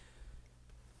time,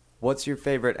 what's your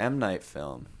favorite M. Night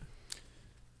film?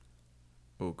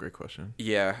 Oh, great question.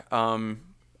 Yeah.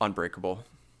 Unbreakable.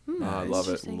 I love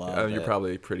it. Interesting. Love You're it.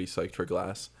 probably pretty psyched for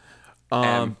Glass.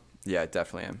 Yeah,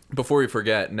 definitely am. Before we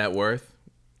forget, net worth.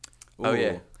 Oh,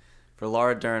 yeah. Ooh. For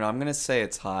Laura Dern, I'm gonna say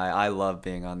it's high. I love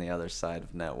being on the other side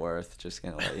of net worth. Just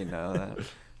gonna let you know that.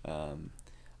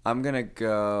 I'm gonna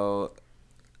go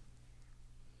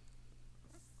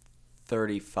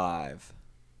 35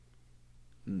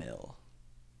 mil.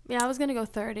 Yeah, I was gonna go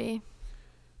 30.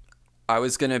 I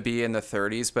was gonna be in the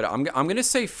 30s, but I'm gonna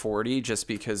say 40 just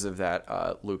because of that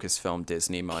Lucasfilm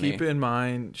Disney money. Keep in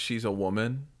mind, she's a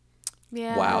woman.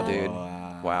 Yeah. Wow, dude.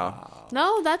 Wow.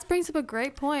 No, that brings up a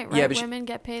great point, right? Yeah, but Women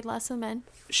get paid less than men.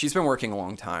 She's been working a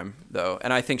long time though,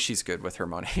 and I think she's good with her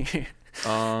money.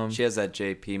 She has that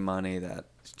JP money, that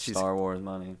She's- Star Wars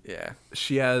money. Yeah.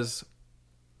 She has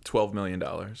 $12 million.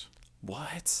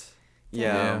 What?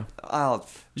 Yeah. I'll.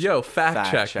 Yo,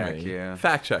 fact check check me. you.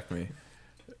 Fact check me.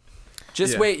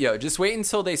 Just Yeah. wait, just wait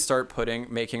until they start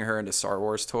making her into Star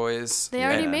Wars toys. They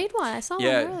already Yeah. made one. I saw one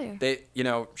Yeah, earlier. they,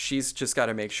 she's just got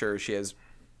to make sure she has,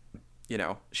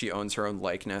 she owns her own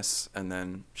likeness, and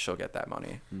then she'll get that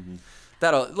money.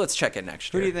 Let's check it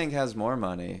next Who year. do you think has more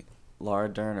money, Laura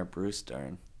Dern or Bruce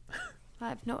Dern? I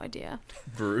have no idea.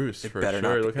 Bruce, for better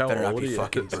sure. not, Look how better not old be he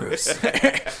fucking is. Bruce.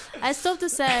 I still have to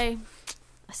say,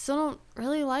 I still don't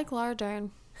really like Laura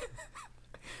Dern.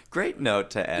 Great note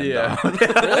to end Yeah. on.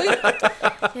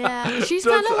 Yeah, she's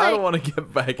kind of I don't like. want to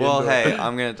get back Well, into hey, it.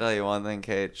 I'm gonna tell you one thing,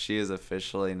 Kate. She is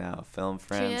officially now a film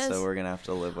friend, is. so we're gonna have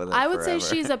to live with it. I would forever.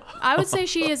 say she's a. I would say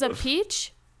she is a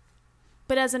peach,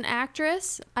 but as an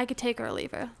actress, I could take her or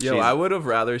leave her. Yo, she's- I would have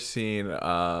rather seen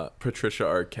Patricia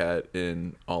Arquette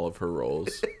in all of her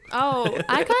roles. Oh,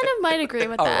 I kind of might agree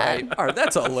with All that. right,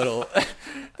 that's a little over.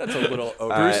 Bruce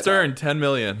right. Dern, $10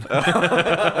 million. All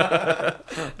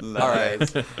right,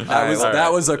 that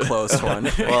was a close one.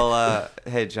 Well,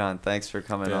 hey, John, thanks for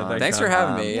coming Yeah, on. Thanks for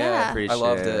having me. Yeah. Yeah, I Appreciate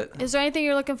loved it. it. Is there anything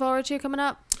you're looking forward to coming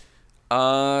up?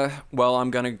 Well,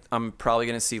 I'm probably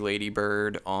gonna see Lady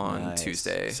Bird on Nice.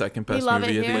 Tuesday. Second We best love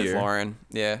movie it of the here. With year. Lauren.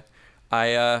 Yeah.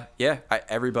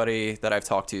 Everybody that I've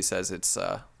talked to says it's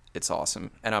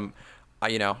awesome. And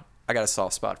I got a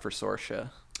soft spot for Sorsha.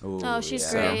 Ooh, Oh,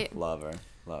 she's yeah. great. Love her.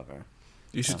 Love her.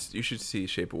 You should see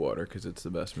Shape of Water because it's the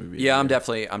best movie. of Yeah, the I'm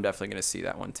year. definitely gonna see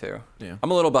that one too. Yeah.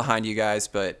 I'm a little behind you guys,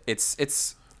 but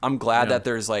I'm glad Yeah. that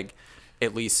there's like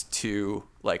at least two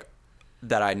like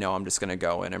that I know I'm just gonna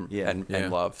go in and Yeah.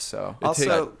 and love. So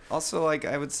Also, like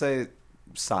I would say,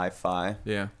 sci-fi.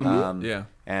 Yeah. Yeah.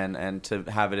 And to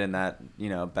have it in that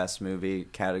best movie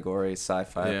category,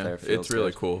 sci-fi up Yeah, there feels it's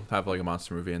really good. cool. Have like a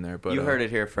monster movie in there, but You heard it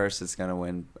here first. It's gonna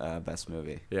win best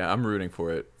movie. Yeah, I'm rooting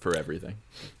for it for everything.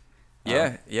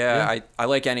 yeah. I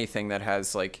like anything that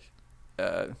has like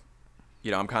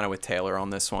I'm kind of with Taylor on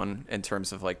this one in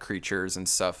terms of like creatures and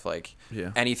stuff, like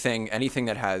Yeah. anything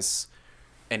that has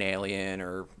an alien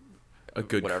or A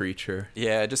good whatever. creature.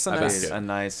 Yeah, just a I nice. bet. A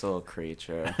nice little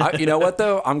creature. You know what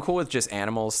though? I'm cool with just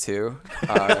animals too.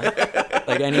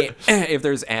 Like if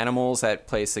there's animals that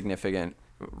play a significant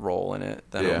role in it,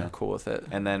 then Yeah. I'm cool with it.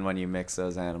 And then when you mix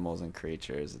those animals and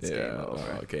creatures, it's game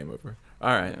over. Game over. All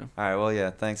right. Yeah. All right. Well, yeah.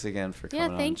 Thanks again for Yeah,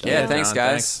 coming thank on. you. Yeah, John. thanks John,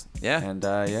 guys. Yeah, And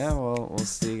we'll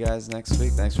see you guys next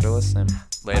week. Thanks for listening.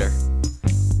 later.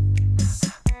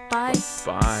 Bye,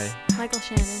 Bye. Michael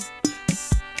Shannon.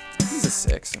 He's a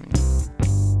 6. I mean.